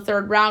 sets in the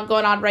third round.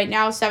 Going on right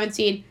now, 7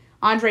 seed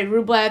Andrei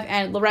Rublev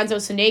and Lorenzo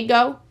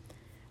Sonego.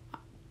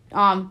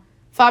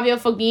 Fabio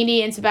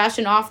Fognini and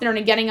Sebastian Offner,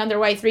 and getting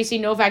underway, 3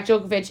 seed Novak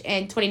Djokovic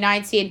and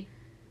 29 seed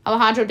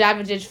Alejandro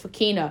Davidovich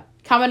Fokina.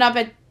 Coming up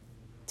at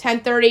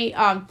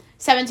 10:30,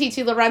 17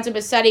 seed Lorenzo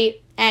Bassetti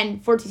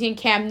and 14 seed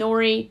Cam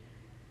Norrie.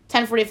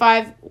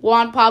 10:45,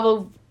 Juan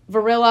Pablo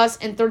Varillas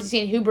and 13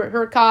 seed Hubert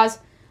Hurkacz.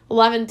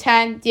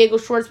 11:10, Diego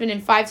Schwartzman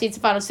and 5 seed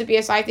Stefano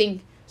Tsitsipas. I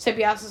think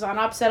Tsitsipas is on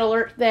upset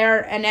alert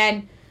there. And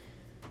then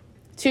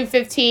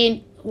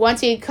 2:15, 1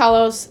 seed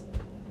Carlos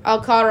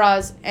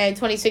Alcaraz and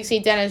 26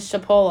 seed Denis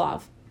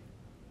Shapovalov.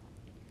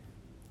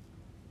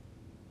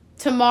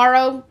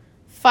 Tomorrow,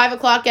 5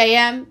 o'clock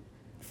a.m.,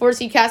 4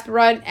 seed Casper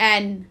Ruud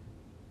and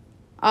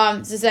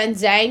Zizhen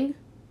Zhang.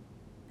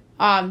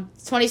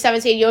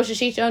 27 seed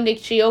Yoshihito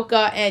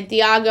Nishioka and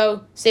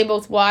Thiago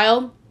Seyboth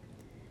Wild.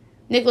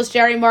 Nicholas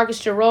Jarry,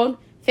 Marcus Giron.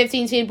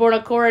 15 seed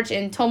Borna Koric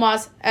and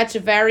Tomas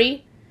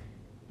Echeverry.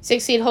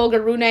 6 seed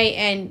Holger Rune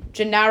and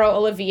Gennaro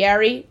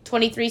Olivieri.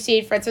 23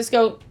 seed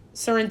Francisco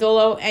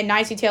Cerundolo and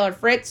 9 seed Taylor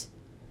Fritz.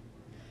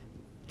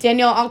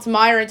 Daniel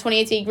Altmaier and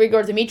 28 seed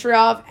Grigor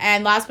Dimitrov.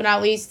 And last but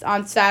not least,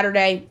 on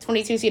Saturday,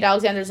 22 seed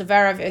Alexander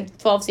Zverev and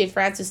 12 seed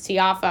Francis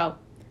Tiafoe.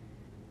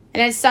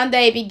 And then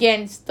Sunday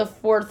begins the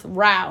 4th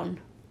round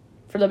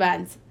for the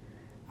men's.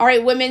 All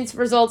right, women's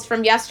results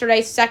from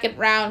yesterday's second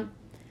round.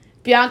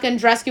 Bianca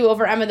Andreescu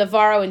over Emma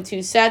Navarro in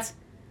 2 sets.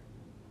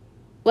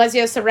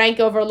 Lesia Sarenka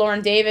over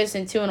Lauren Davis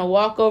in 2 and a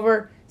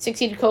walkover. 6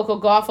 seed Coco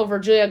Gauff over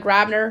Julia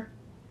Grabner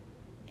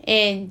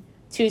in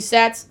 2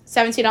 sets.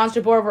 7 seed Ons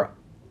Jabeur over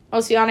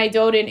Oceane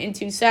Dodin in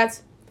 2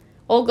 sets.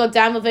 Olga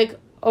Damlovic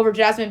over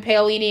Jasmine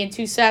Paolini in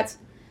 2 sets.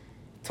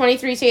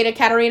 23 seed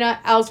Ekaterina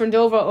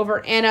Alexandrova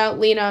over Anna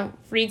Lena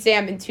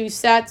Friedsam in 2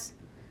 sets.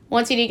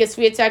 1 seed Iga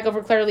Swiatek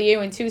over Claire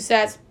Liu in 2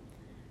 sets.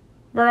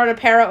 Bernarda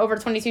Pera over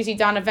 22 seed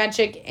Donna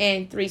Vencic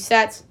in 3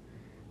 sets.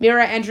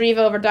 Mira Andreeva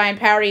over Diane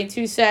Parry in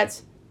 2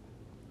 sets.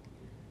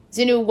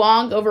 Zinu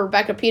Wang over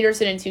Rebecca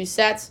Peterson in 2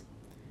 sets.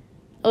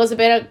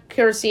 Elizabeth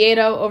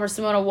Curaciedo over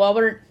Simona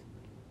Walbert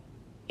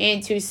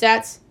in 2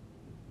 sets.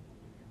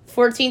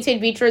 14 seed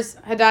Beatrice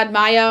Haddad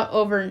Maya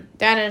over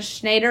Dana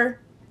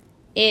Schneider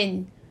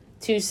in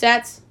 2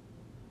 sets.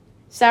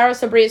 Sara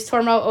Sabrias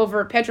Tormo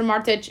over Petra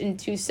Martic in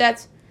 2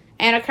 sets.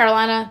 Anna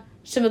Carolina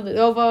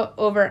Shimilova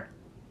over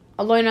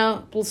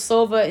Alona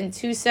Blusova in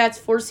 2 sets.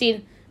 4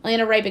 seed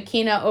Elena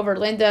Rybakina over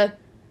Linda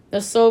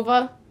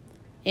Nosova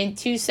in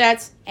 2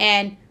 sets.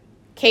 And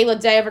Kayla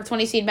Day over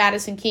 20 seed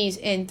Madison Keys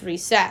in 3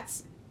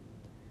 sets.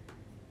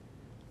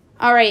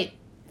 All right,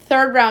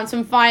 third round,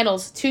 some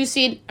finals. 2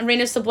 seed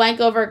Arina Sabalenka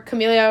over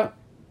Kamila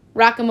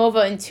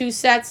Rakimova in 2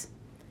 sets.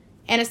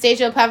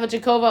 Anastasia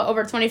Pavlyuchova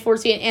over 24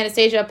 seed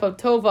Anastasia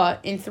Potova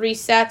in 3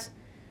 sets.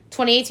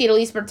 28 seed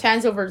Elise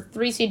Mertens over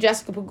 3 seed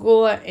Jessica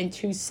Pegula in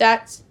 2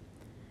 sets.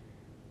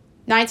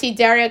 9 seed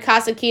Daria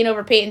Kasatkina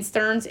over Peyton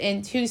Stearns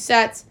in 2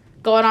 sets.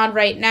 Going on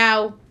right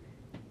now,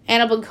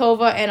 Anna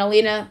Blinkova and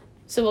Alina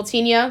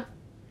Svitolina.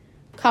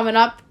 Coming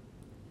up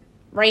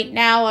right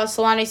now,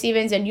 Solana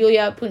Stevens and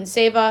Yulia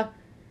Putintseva.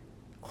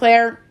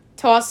 Claire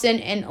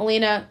Towson and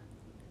Alina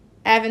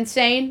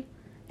Avansane.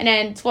 And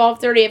then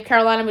 12:30 of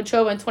Carolina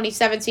Muchova and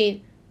 27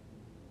 seed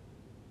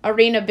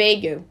Arina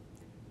Begu.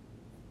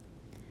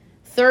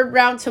 Third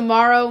round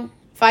tomorrow,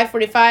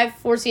 5:45,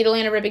 4 seed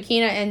Elena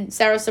Rybakina and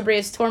Sara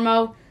Sabrias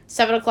Tormo.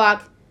 7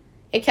 o'clock,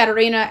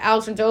 Ekaterina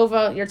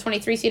Alexandrova, your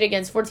 23 seed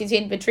against 14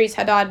 seed Beatrice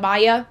Haddad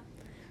Maya.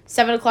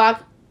 7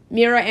 o'clock,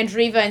 Mira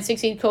Andreeva and 6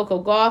 seed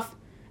Coco Gauff.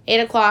 8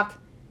 o'clock,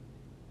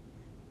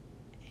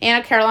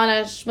 Anna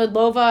Carolina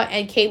Schmidlova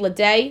and Kayla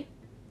Day.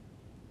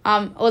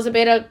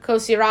 Elizabeth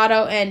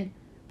Cosirado and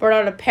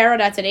Bernarda Pera,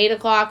 that's at 8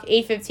 o'clock.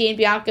 8:15,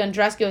 Bianca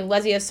Andreescu and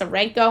Lesia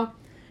Sarenko.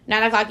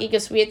 9 o'clock, Iga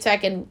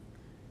Swiatek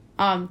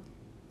and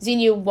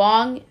Zinu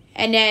Wang.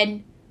 And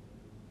then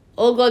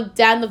Olga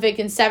Danlovic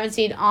and 7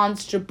 seed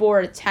Ons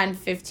Jabeur at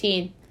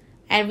 10:15.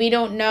 And we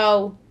don't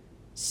know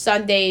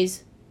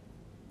Sunday's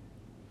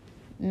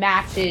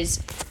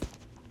matches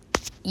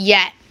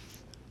yet.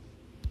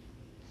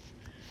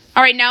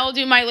 All right, now we'll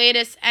do my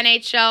latest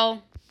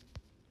NHL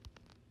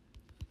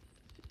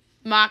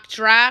mock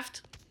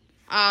draft.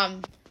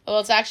 Well,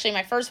 it's actually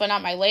my first one,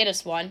 not my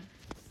latest one.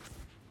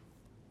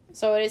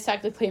 So it is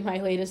technically my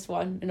latest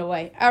one in a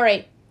way. All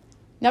right.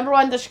 Number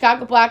 1, the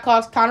Chicago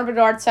Blackhawks, Connor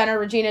Bedard, center,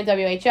 Regina,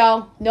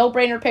 WHL.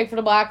 No-brainer pick for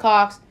the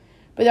Blackhawks.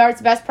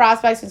 Bedard's best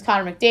prospect is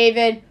Connor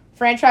McDavid.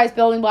 Franchise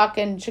building block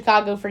in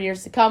Chicago for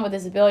years to come with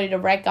his ability to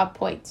rank up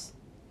points.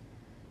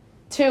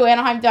 2,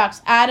 Anaheim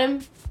Ducks,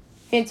 Adam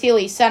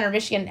Fantilli, center,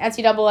 Michigan,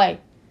 NCAA.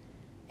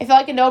 I feel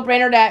like a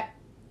no-brainer that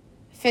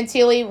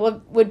Fantilli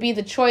would be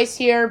the choice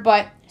here,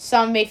 but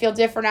some may feel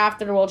different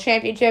after the World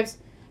Championships.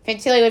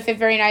 Fantilli would fit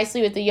very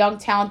nicely with the young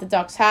talent the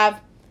Ducks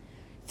have.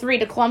 3,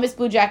 the Columbus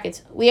Blue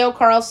Jackets, Leo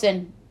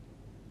Carlsson,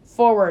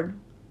 forward,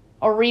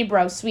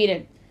 Örebro,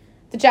 Sweden.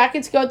 The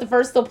Jackets go with the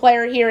versatile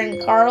player here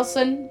in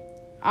Carlson.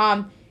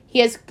 He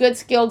has good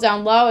skill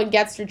down low and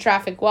gets through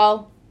traffic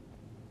well.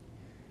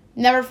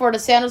 Number 4, the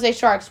San Jose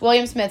Sharks.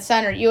 William Smith,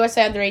 center,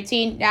 USA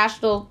Under-18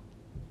 National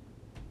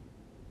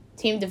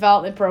Team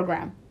Development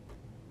Program.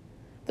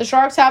 The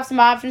Sharks have some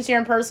options here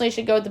and personally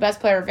should go with the best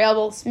player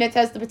available. Smith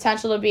has the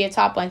potential to be a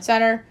top-line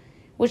center,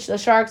 which the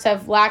Sharks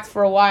have lacked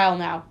for a while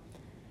now.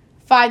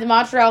 5, the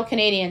Montreal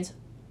Canadiens.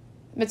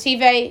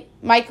 Matvei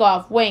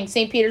Mikhov, wing,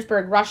 St.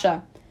 Petersburg,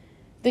 Russia.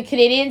 The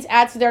Canadiens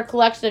add to their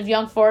collection of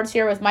young forwards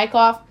here with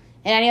Mikhov.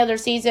 In any other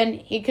season,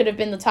 he could have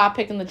been the top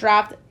pick in the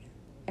draft.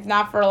 If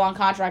not for a long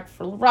contract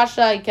for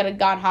Russia, he could have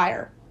gone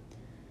higher.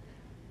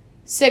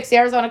 6, the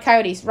Arizona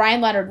Coyotes.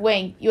 Ryan Leonard,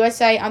 wing,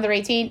 USA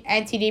Under-18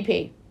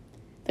 NTDP.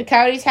 The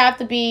Coyotes have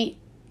to be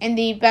in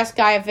the best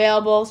guy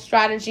available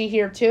strategy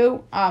here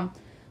too.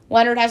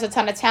 Leonard has a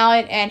ton of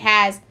talent and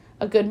has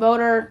a good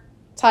motor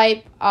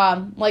type,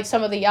 like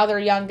some of the other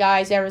young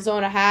guys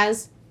Arizona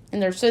has in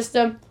their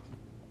system.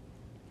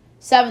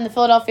 7, the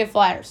Philadelphia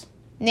Flyers.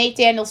 Nate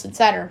Danielson,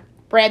 center.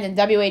 Brandon,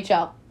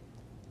 WHL.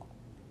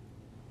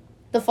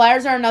 The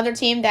Flyers are another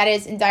team that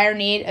is in dire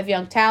need of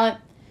young talent.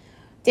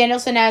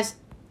 Danielson has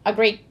a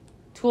great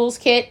tools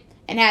kit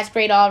and has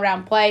great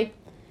all-around play.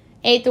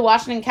 8, the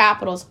Washington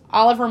Capitals.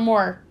 Oliver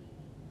Moore,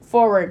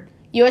 forward,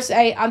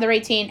 USA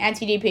Under-18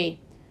 NTDP.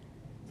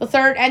 The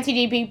third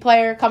NTDP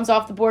player comes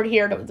off the board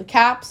here to the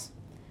Caps.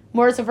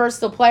 Moore is a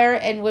versatile player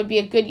and would be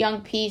a good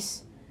young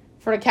piece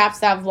for the Caps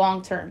to have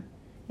long-term.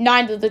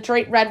 9, the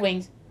Detroit Red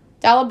Wings.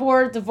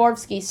 Dalibor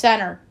Dvorsky,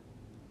 center,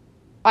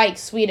 Ike,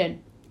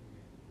 Sweden.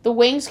 The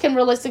Wings can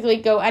realistically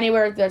go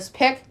anywhere with this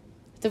pick.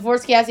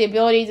 Dvorsky has the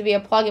ability to be a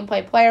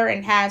plug-and-play player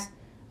and has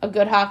a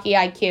good hockey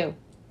IQ.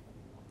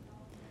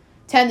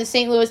 10, the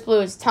St. Louis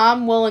Blues.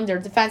 Tom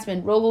Willander,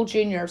 defenseman, Rogel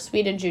Jr.,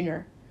 Sweden Jr.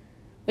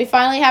 We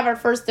finally have our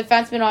first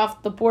defenseman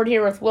off the board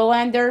here with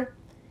Willander.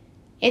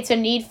 It's a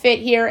need fit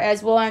here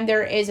as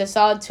Willander is a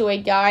solid two-way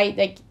guy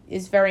that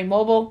is very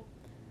mobile.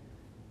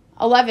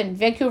 11,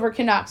 Vancouver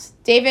Canucks.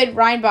 David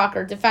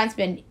Reinbacher,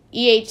 defenseman,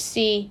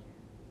 EHC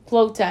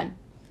Cloten.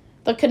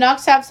 The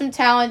Canucks have some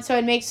talent, so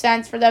it makes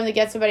sense for them to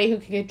get somebody who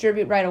can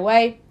contribute right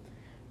away.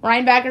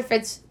 Reinbacher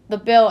fits the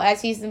bill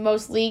as he's the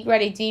most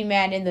league-ready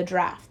D-man in the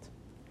draft.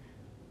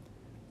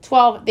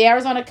 12, the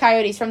Arizona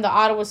Coyotes from the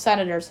Ottawa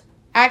Senators.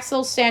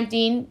 Axel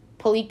Sandin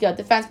Palika,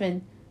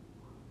 defenseman,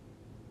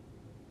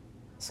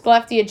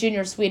 Skellefteå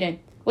Jr., Sweden.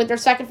 With their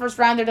second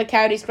first-rounder, the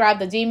Coyotes grab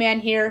the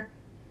D-man here.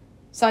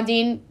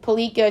 Sandin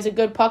Palika is a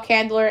good puck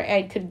handler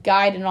and could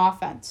guide an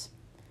offense.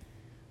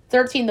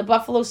 13, the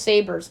Buffalo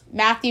Sabres.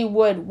 Matthew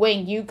Wood,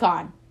 wing,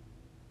 UConn,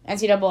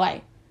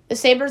 NCAA. The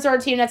Sabres are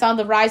a team that's on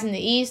the rise in the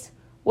East.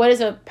 Wood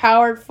is a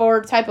powered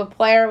forward type of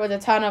player with a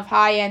ton of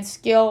high-end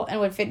skill and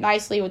would fit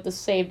nicely with the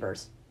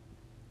Sabres.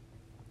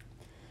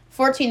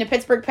 14, the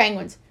Pittsburgh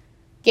Penguins.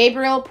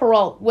 Gabriel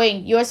Perreault,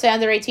 wing, USA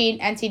Under-18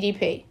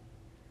 NTDP.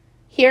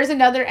 Here's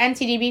another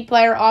NTDP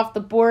player off the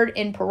board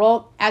in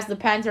Perreault, as the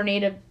Pens are in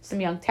need of some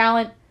young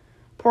talent.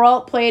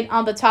 Perreault played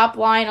on the top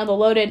line on the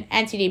loaded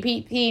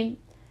NTDP team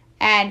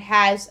and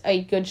has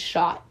a good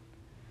shot.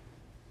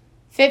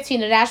 15,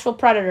 the Nashville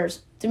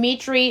Predators.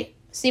 Dmitry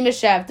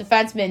Simashev,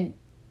 defenseman,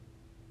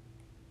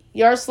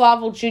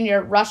 Yaroslavl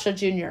Jr., Russia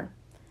Jr.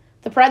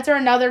 The Preds are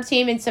another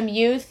team in some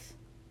youth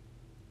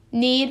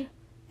need,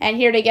 and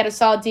here to get a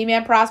solid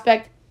D-man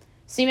prospect.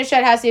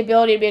 Simashev has the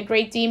ability to be a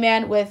great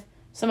D-man with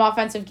some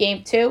offensive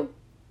game too.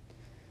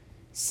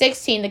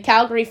 16, the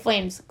Calgary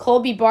Flames.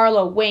 Colby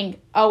Barlow, wing,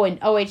 Owen,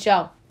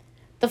 OHL.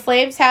 The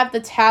Flames have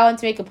the talent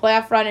to make a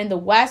playoff run in the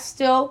West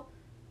still.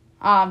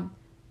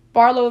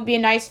 Barlow would be a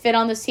nice fit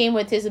on this team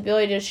with his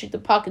ability to shoot the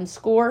puck and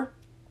score.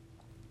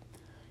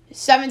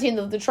 17,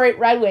 the Detroit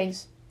Red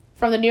Wings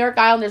from the New York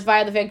Islanders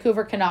via the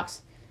Vancouver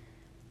Canucks.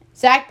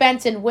 Zach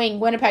Benson, wing,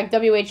 Winnipeg,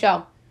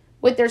 WHL.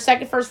 With their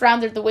second first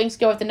rounder, the Wings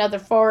go with another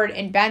forward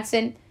in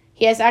Benson.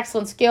 He has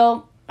excellent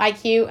skill,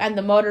 IQ, and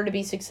the motor to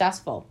be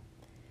successful.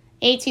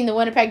 18, the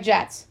Winnipeg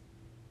Jets.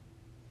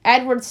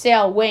 Edward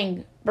Sale,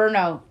 wing,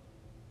 Brno,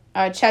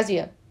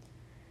 Chesia.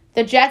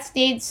 The Jets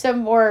need some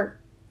more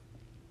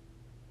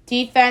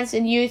defense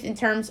and youth in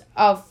terms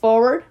of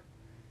forward,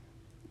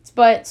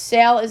 but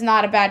Sale is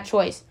not a bad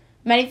choice.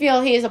 Many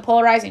feel he is a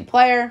polarizing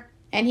player,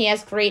 and he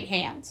has great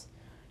hands.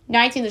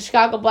 19, the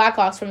Chicago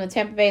Blackhawks from the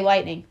Tampa Bay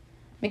Lightning.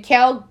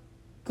 Mikhail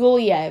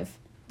Gulyev,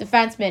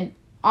 defenseman,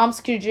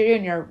 Omsk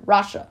Jr.,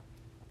 Russia.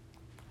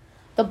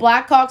 The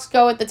Blackhawks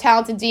go with the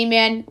talented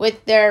D-man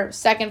with their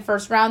second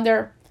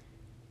first-rounder.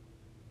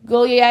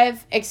 Gulyev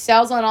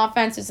excels on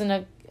offense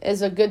and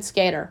is a good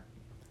skater.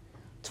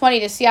 20,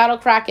 the Seattle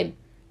Kraken.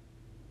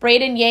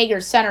 Braden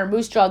Yeager, center,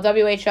 Moose Jaw,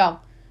 WHL.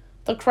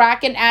 The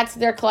Kraken adds to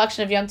their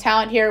collection of young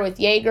talent here with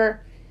Yeager.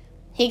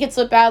 He could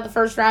slip out of the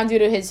first round due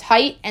to his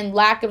height and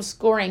lack of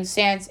scoring,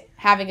 sans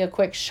having a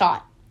quick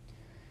shot.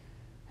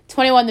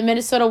 21, the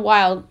Minnesota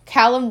Wild.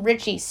 Callum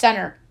Ritchie,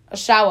 center,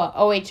 Oshawa,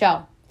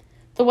 OHL.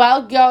 The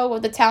Wild go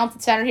with the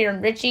talented center here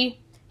in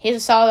Ritchie. He's a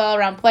solid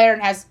all-around player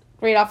and has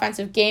great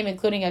offensive game,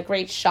 including a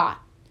great shot.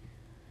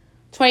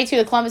 22,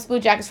 the Columbus Blue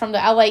Jackets from the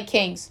LA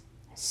Kings.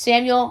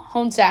 Samuel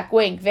Honzak,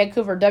 wing,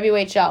 Vancouver,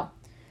 WHL.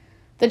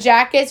 The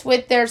Jackets,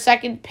 with their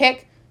second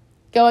pick,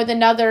 go with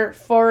another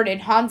forward in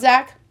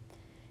Honzak.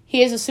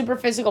 He is a super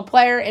physical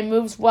player and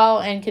moves well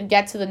and can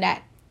get to the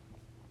net.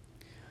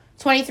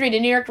 23, the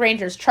New York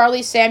Rangers,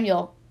 Charlie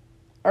Stammel,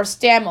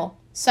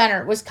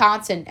 center,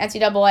 Wisconsin,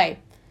 NCAA.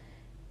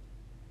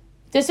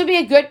 This would be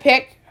a good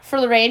pick for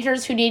the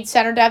Rangers, who need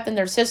center depth in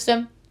their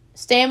system.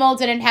 Stammel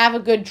didn't have a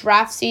good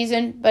draft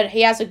season, but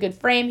he has a good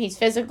frame, he's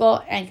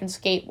physical, and can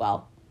skate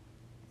well.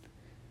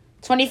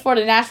 24,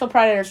 the Nashville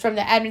Predators from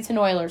the Edmonton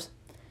Oilers.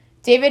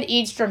 David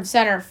Edstrom,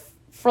 center,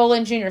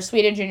 Frolin Jr.,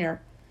 Sweden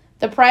Jr.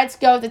 The Preds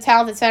go with the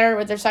talented center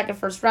with their second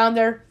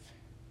first-rounder.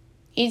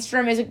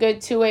 Edstrom is a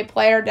good two-way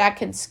player that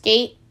can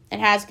skate and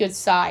has good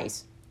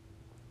size.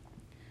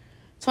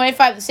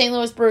 25, the St.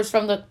 Louis Blues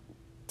from the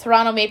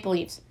Toronto Maple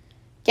Leafs.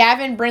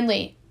 Gavin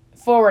Brindley,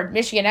 forward,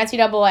 Michigan,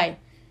 NCAA.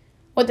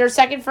 With their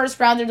second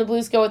first-rounder, the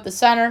Blues go with the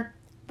center.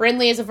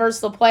 Brindley is a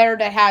versatile player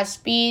that has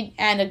speed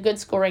and a good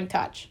scoring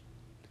touch.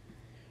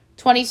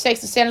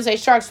 26, the San Jose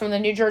Sharks from the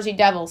New Jersey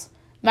Devils.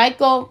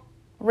 Michael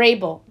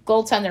Rabel,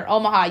 goaltender,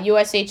 Omaha,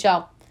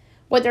 USHL.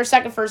 With their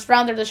second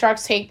first-rounder, the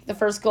Sharks take the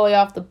first goalie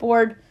off the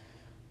board.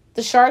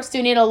 The Sharks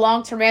do need a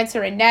long-term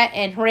answer in net,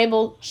 and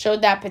Rabel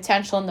showed that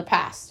potential in the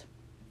past.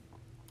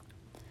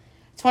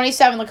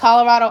 27, the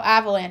Colorado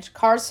Avalanche.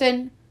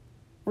 Carson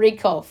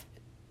Rykov,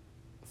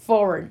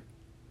 forward.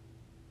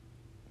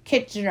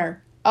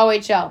 Kitchener,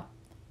 OHL.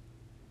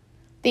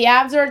 The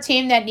Avs are a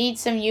team that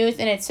needs some youth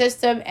in its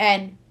system,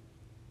 and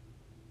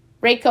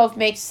Rykov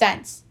makes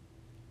sense.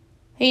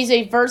 He's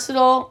a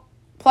versatile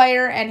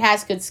player and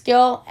has good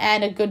skill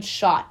and a good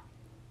shot.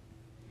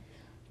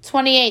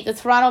 28, the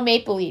Toronto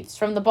Maple Leafs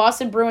from the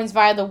Boston Bruins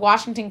via the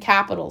Washington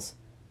Capitals.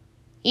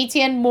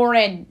 Etienne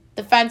Morin,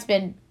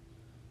 defenseman,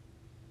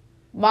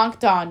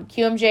 Moncton,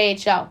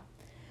 QMJHL.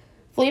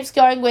 Leafs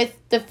going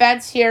with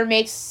defense here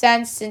makes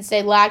sense since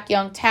they lack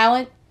young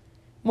talent.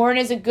 Morin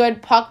is a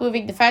good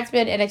puck-moving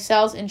defenseman and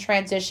excels in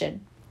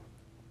transition.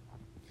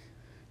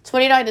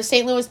 29, the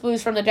St. Louis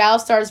Blues from the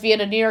Dallas Stars via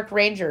the New York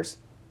Rangers.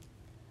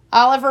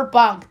 Oliver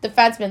Bunk,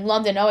 defenseman,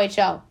 London,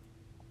 OHL.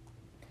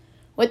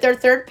 With their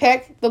third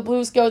pick, the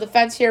Blues go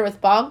defense here with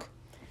Bunk.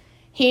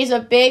 He's a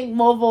big,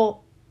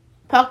 mobile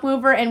puck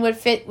mover and would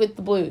fit with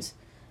the Blues.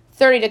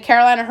 30, the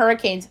Carolina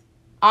Hurricanes.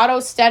 Otto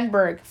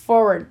Stenberg,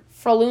 forward,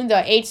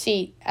 Frölunda,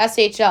 HC,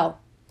 SHL.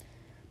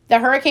 The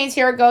Hurricanes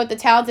here go with the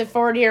talented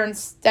forward here in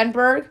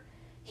Stenberg.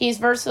 He's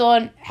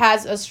versatile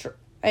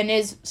and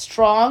is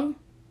strong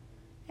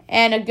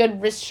and a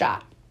good wrist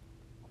shot.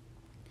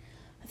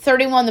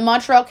 31, the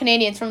Montreal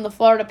Canadiens from the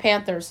Florida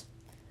Panthers.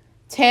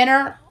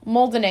 Tanner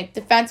Moldenik,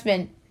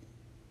 defenseman,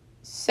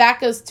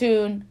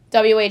 Saskatoon,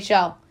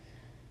 WHL.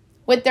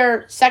 With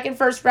their second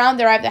first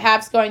rounder, I have the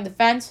Habs going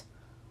defense.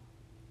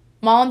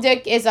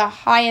 Moldenik is a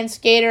high-end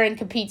skater and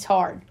competes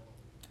hard.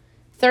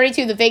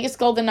 32, the Vegas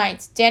Golden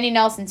Knights. Danny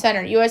Nelson,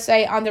 center,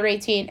 USA under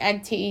 18,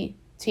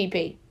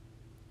 NTTP.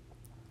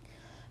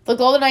 The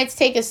Golden Knights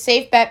take a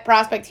safe bet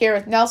prospect here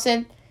with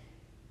Nelson.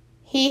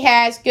 He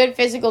has good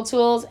physical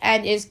tools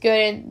and is good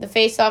in the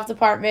face-off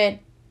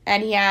department,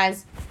 and he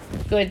has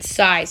good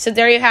size. So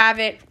there you have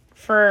it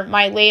for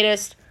my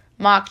latest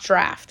mock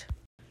draft.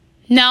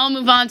 Now I'll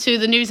move on to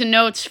the news and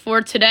notes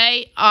for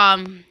today.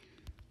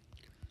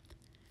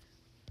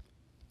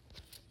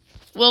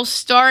 We'll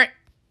start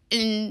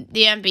in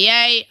the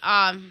NBA.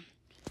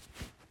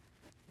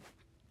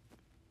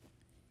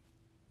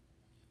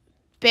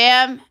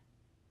 Bam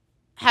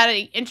had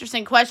an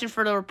interesting question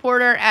for the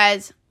reporter,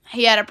 as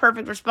he had a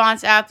perfect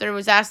response after it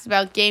was asked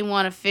about Game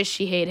 1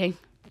 officiating.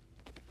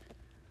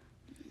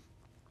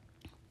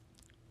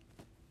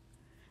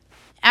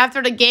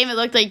 After the game, it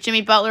looked like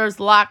Jimmy Butler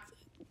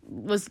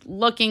was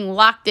looking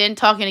locked in,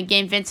 talking to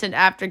Gabe Vincent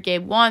after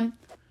Game 1.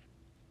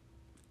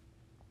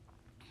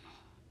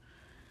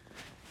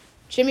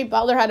 Jimmy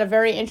Butler had a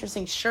very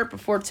interesting shirt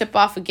before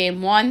tip-off of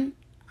Game 1.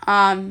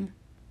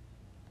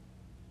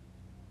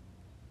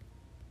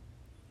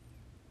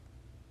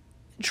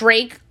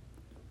 Drake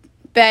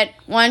bet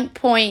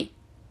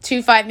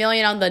 $1.25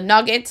 million on the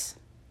Nuggets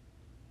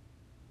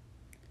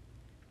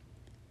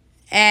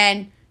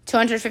and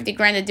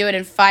 $250,000 to do it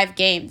in 5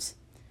 games.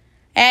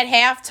 At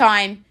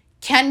halftime,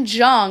 Ken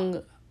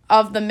Jeong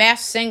of The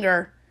Masked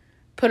Singer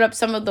put up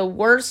some of the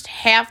worst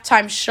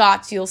halftime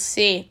shots you'll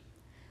see.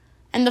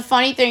 And the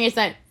funny thing is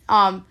that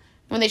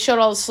when they showed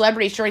all the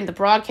celebrities during the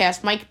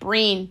broadcast, Mike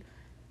Breen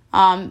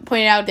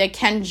pointed out that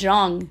Ken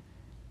Jeong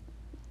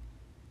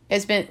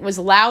was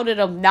loud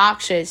and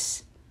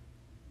obnoxious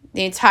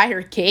the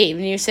entire game,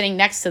 and he was sitting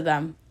next to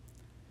them.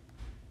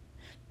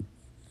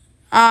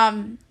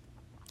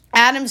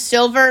 Adam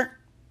Silver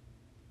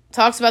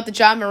talks about the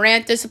John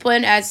Morant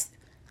discipline, as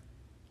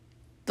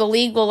the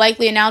league will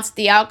likely announce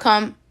the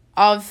outcome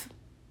of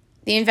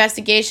the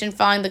investigation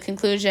following the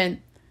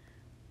conclusion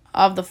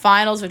of the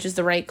finals, which is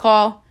the right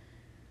call.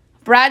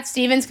 Brad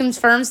Stevens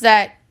confirms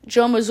that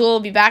Joe Mazzulla will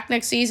be back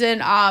next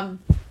season. I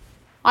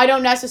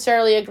don't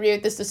necessarily agree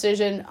with this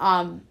decision.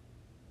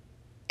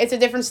 It's a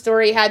different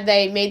story had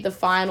they made the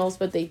finals,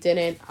 but they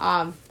didn't.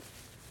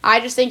 I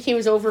just think he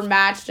was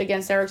overmatched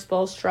against Eric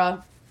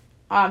Spoelstra.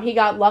 He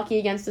got lucky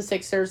against the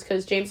Sixers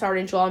because James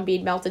Harden and Joel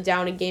Embiid melted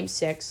down in Game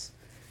 6.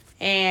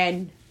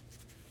 And,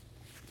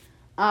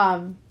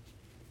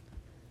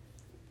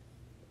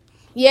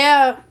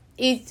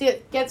 he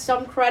gets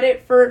some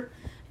credit for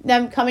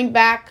them coming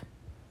back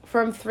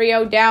from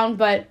 3-0 down,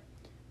 but,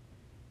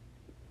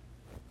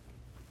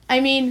 I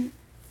mean,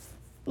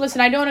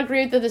 listen, I don't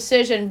agree with the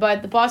decision,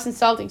 but the Boston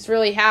Celtics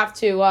really have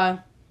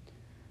to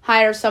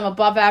hire some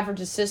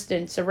above-average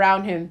assistants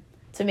around him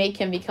to make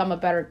him become a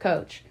better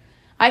coach.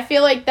 I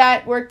feel like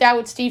that worked out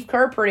with Steve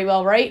Kerr pretty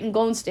well, right? And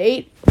Golden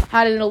State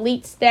had an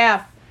elite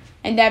staff,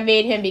 and that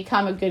made him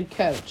become a good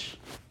coach.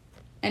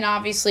 And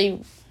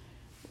obviously,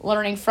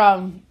 learning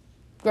from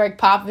Greg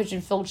Popovich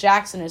and Phil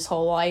Jackson his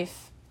whole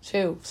life,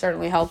 too,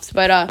 certainly helps.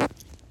 But I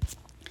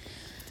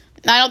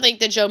don't think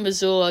that Joe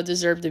Mazzulla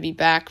deserved to be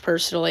back,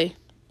 personally.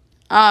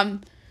 The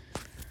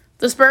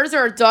Spurs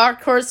are a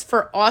dark horse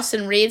for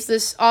Austin Reeves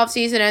this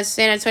offseason, as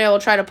San Antonio will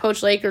try to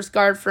poach Lakers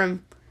guard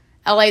from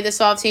LA this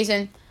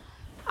offseason.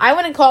 I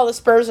wouldn't call the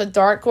Spurs a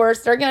dark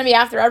horse. They're going to be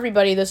after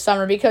everybody this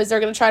summer because they're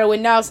going to try to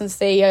win now since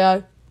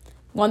they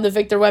won the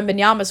Victor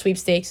Wembanyama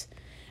sweepstakes.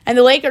 And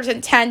the Lakers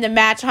intend to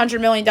match $100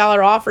 million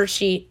offer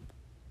sheet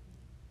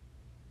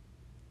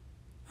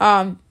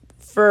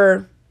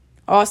for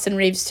Austin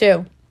Reeves,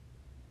 too.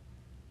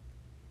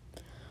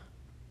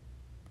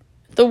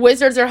 The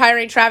Wizards are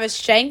hiring Travis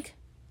Schenck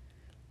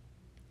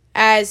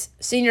as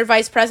Senior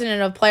Vice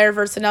President of Player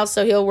Personnel,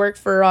 so he'll work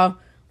for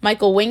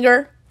Michael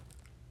Winger.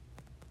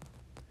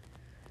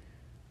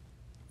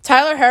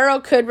 Tyler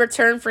Herro could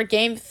return for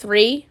Game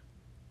 3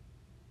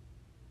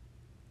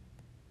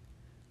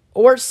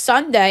 or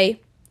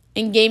Sunday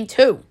in Game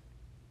 2,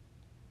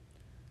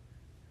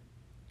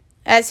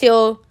 as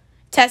he'll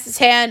test his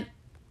hand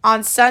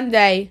on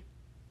Sunday,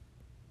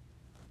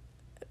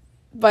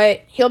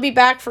 but he'll be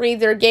back for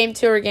either Game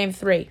 2 or Game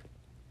 3.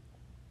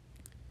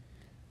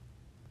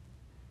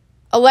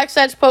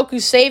 Alexej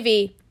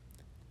Pokusevich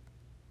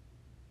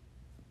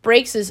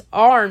breaks his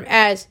arm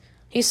as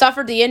he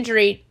suffered the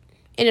injury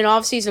in an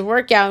off-season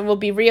workout and will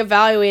be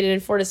reevaluated in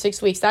 4 to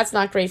 6 weeks. That's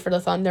not great for the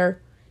Thunder.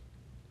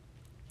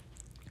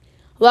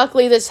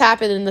 Luckily, this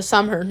happened in the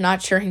summer,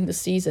 not during the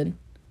season.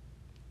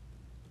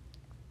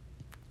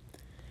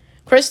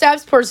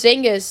 Kristaps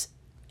Porzingis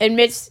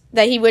admits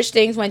that he wished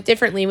things went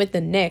differently with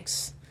the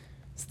Knicks.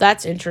 So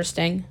that's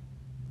interesting.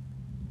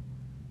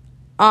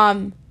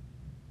 We're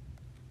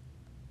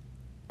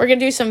going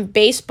to do some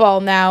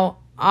baseball now.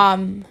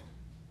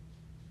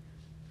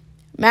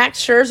 Max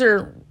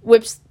Scherzer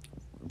rips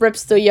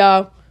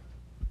the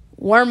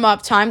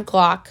warm-up time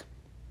clock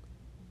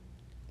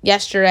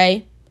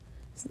yesterday.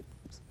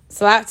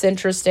 So that's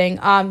interesting.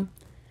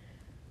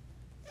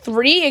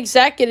 3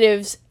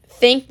 executives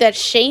think that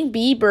Shane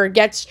Bieber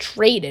gets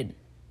traded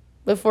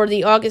before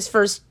the August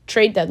 1st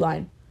trade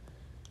deadline.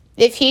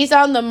 If he's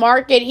on the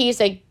market,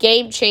 he's a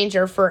game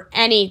changer for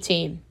any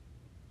team.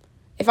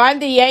 If I'm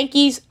the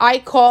Yankees, I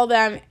call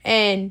them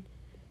and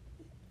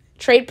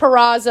trade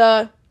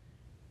Peraza,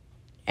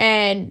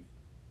 and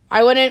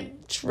I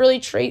wouldn't really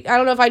trade. I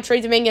don't know if I'd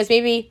trade Dominguez.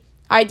 Maybe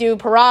I do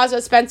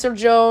Peraza, Spencer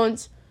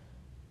Jones,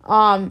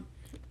 and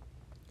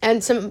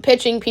some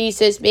pitching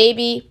pieces.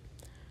 Maybe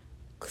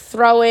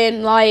throw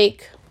in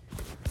like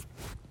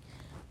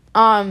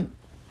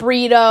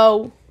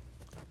Brito,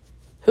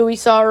 who we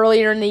saw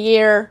earlier in the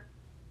year,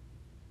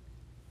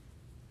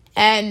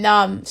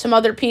 and some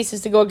other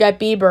pieces to go get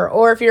Bieber.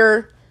 Or if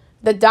you're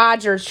the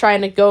Dodgers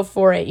trying to go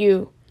for it,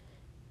 you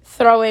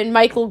throw in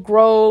Michael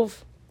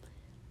Grove,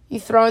 you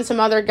throw in some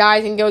other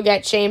guys and go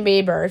get Shane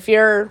Bieber. If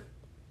you're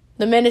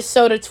the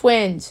Minnesota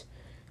Twins,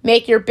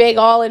 make your big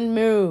all-in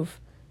move.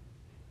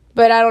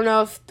 But I don't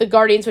know if the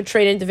Guardians would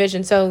trade in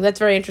division, so that's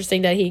very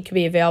interesting that he could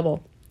be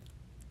available.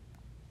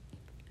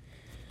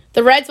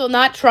 The Reds will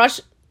not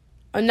rush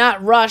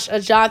a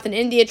Jonathan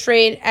India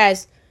trade,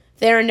 as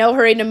they're in no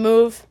hurry to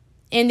move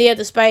India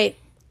despite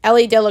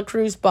Ellie De La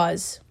Cruz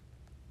buzz.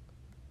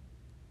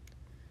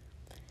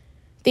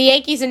 The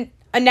Yankees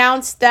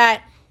announced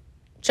that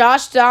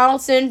Josh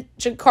Donaldson,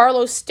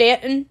 Giancarlo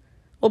Stanton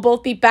will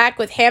both be back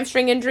with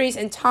hamstring injuries,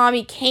 and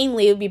Tommy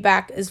Kahnle will be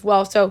back as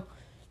well. So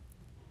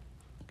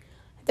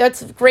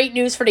that's great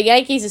news for the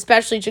Yankees,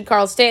 especially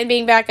Giancarlo Stanton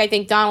being back. I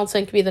think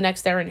Donaldson could be the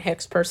next Aaron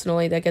Hicks,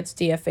 personally, that gets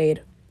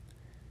DFA'd.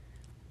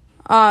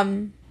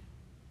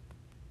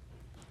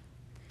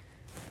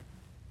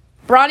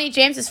 Bronny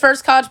James'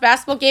 first college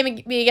basketball game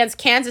will be against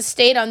Kansas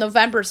State on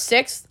November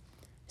 6th.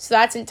 So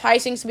that's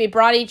enticing. So it'll be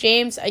Bronny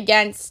James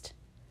against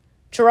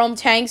Jerome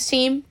Tang's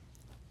team.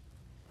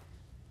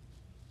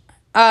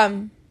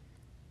 An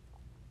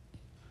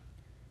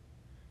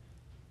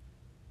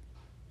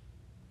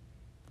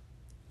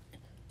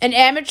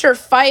amateur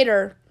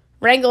fighter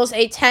wrangles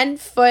a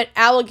 10-foot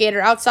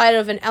alligator outside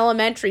of an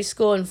elementary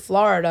school in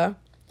Florida.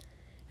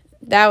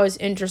 That was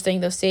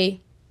interesting to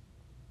see.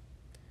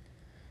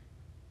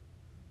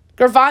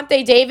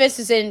 Gervonta Davis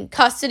is in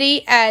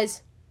custody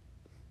as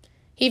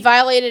he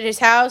violated his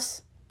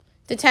house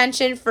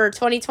detention for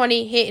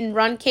 2020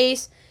 hit-and-run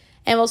case,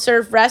 and will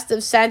serve rest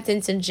of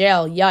sentence in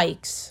jail.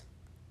 Yikes.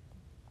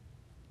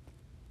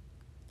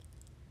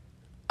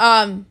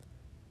 The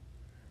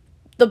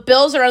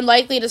Bills are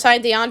unlikely to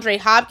sign DeAndre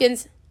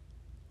Hopkins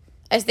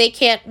as they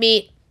can't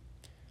meet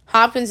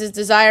Hopkins'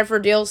 desire for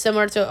a deal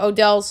similar to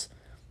Odell's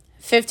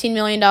 $15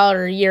 million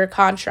a year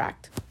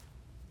contract.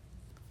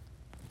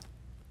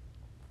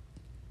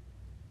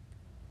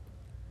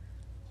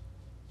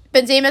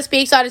 Benzema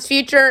speaks on his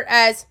future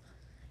as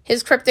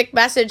his cryptic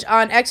message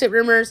on exit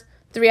rumors.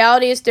 The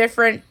reality is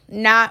different,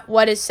 not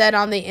what is said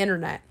on the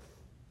internet.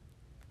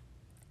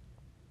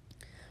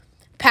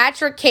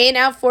 Patrick Kane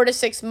out 4 to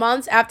 6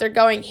 months after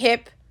going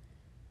hip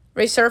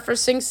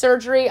resurfacing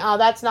surgery.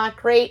 That's not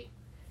great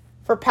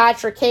for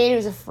Patrick Kane,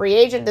 who's a free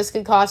agent. This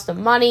could cost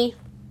him money.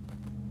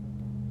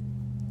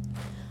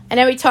 And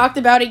then we talked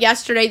about it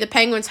yesterday. The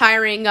Penguins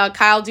hiring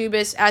Kyle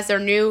Dubas as their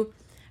new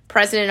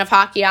president of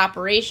hockey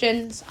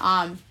operations.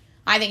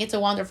 I think it's a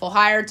wonderful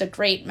hire. It's a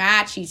great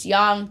match. He's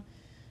young.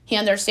 He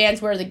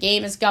understands where the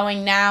game is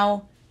going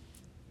now.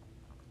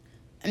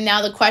 And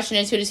now the question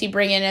is, who does he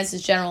bring in as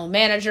his general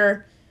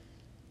manager?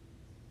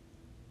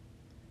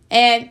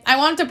 And I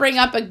wanted to bring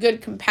up a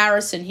good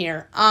comparison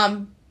here.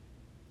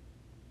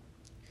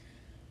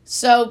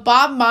 So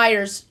Bob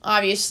Myers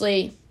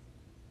obviously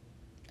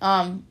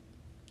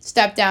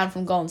stepped down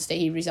from Golden State.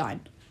 He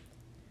resigned.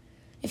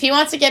 If he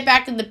wants to get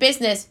back in the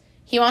business,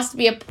 he wants to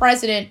be a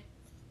president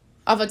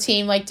of a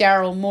team like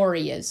Daryl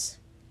Morey is.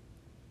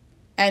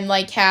 And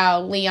like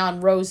how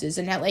Leon Rose is.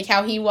 And like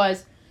how he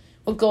was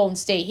with Golden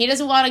State. He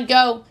doesn't want to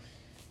go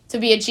to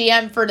be a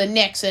GM for the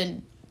Knicks,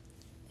 and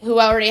who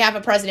already have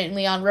a president in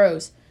Leon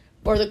Rose.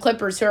 Or the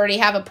Clippers, who already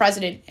have a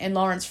president in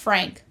Lawrence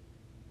Frank.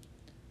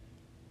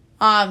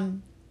 I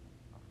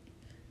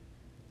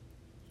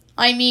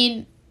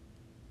mean,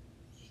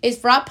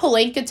 is Rob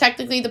Pelinka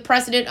technically the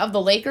president of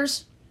the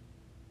Lakers?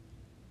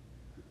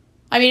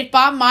 I mean, if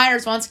Bob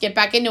Myers wants to get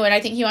back into it,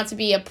 I think he wants to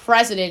be a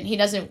president. He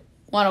doesn't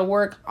want to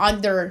work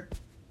under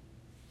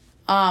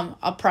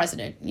a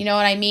president. You know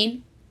what I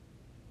mean?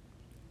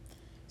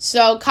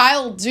 So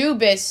Kyle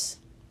Dubas'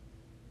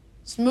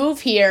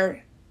 move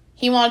here,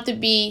 he wanted to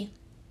be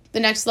the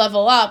next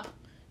level up,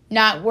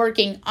 not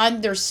working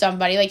under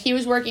somebody. Like, he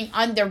was working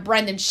under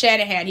Brendan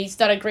Shanahan. He's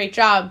done a great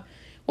job,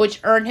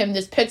 which earned him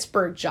this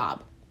Pittsburgh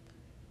job.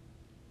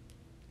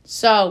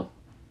 So,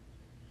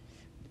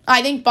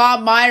 I think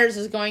Bob Myers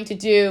is going to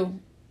do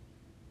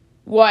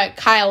what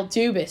Kyle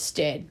Dubas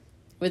did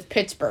with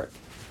Pittsburgh.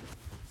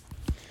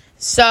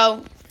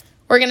 So,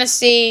 we're going to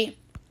see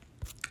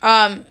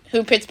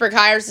who Pittsburgh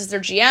hires as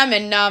their GM,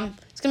 and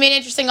it's going to be an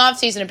interesting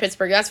offseason in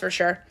Pittsburgh, that's for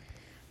sure.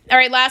 All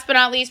right, last but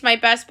not least, my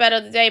best bet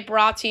of the day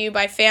brought to you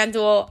by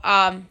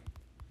FanDuel.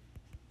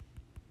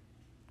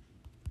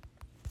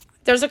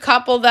 There's a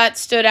couple that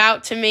stood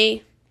out to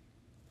me.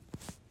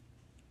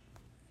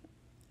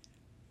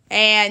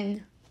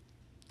 And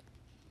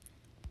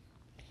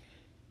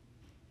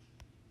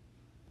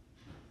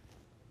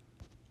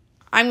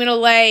I'm going to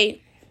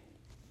lay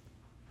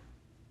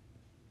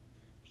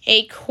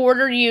a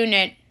quarter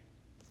unit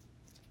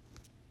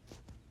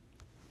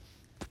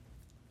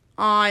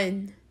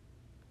on...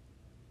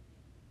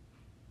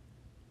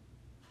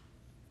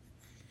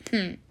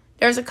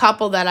 There's a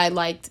couple that I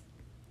liked.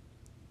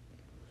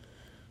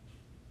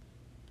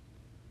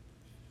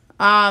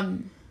 But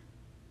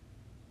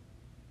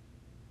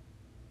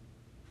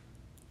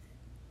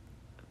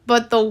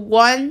the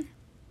one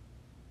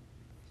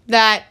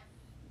that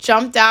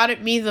jumped out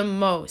at me the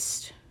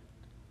most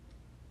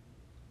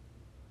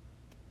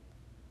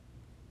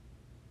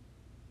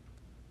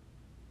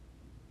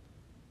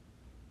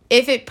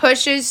if it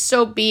pushes,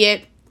 so be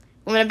it.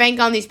 I'm going to bank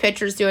on these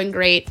pitchers doing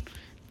great.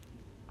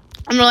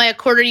 I'm going to lay a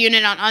quarter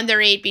unit on under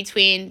 8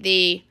 between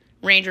the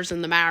Rangers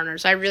and the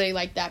Mariners. I really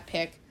like that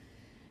pick.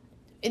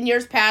 In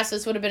years past,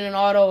 this would have been an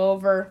auto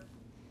over.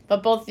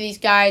 But both of these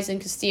guys,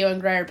 and Castillo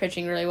and Gray, are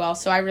pitching really well.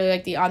 So I really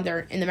like the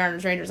under in the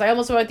Mariners-Rangers. I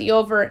almost went the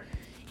over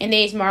in the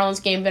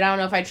A's-Marlins game, but I don't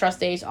know if I trust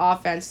the A's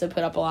offense to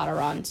put up a lot of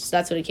runs. So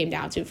that's what it came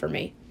down to for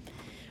me.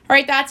 All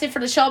right, that's it for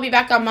the show. I'll be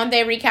back on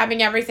Monday recapping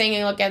everything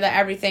and look at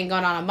everything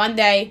going on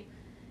Monday.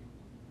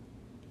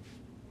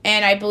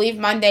 And I believe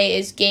Monday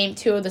is Game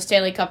 2 of the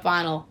Stanley Cup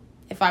Final,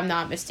 if I'm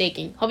not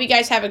mistaken. Hope you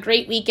guys have a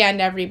great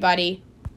weekend, everybody.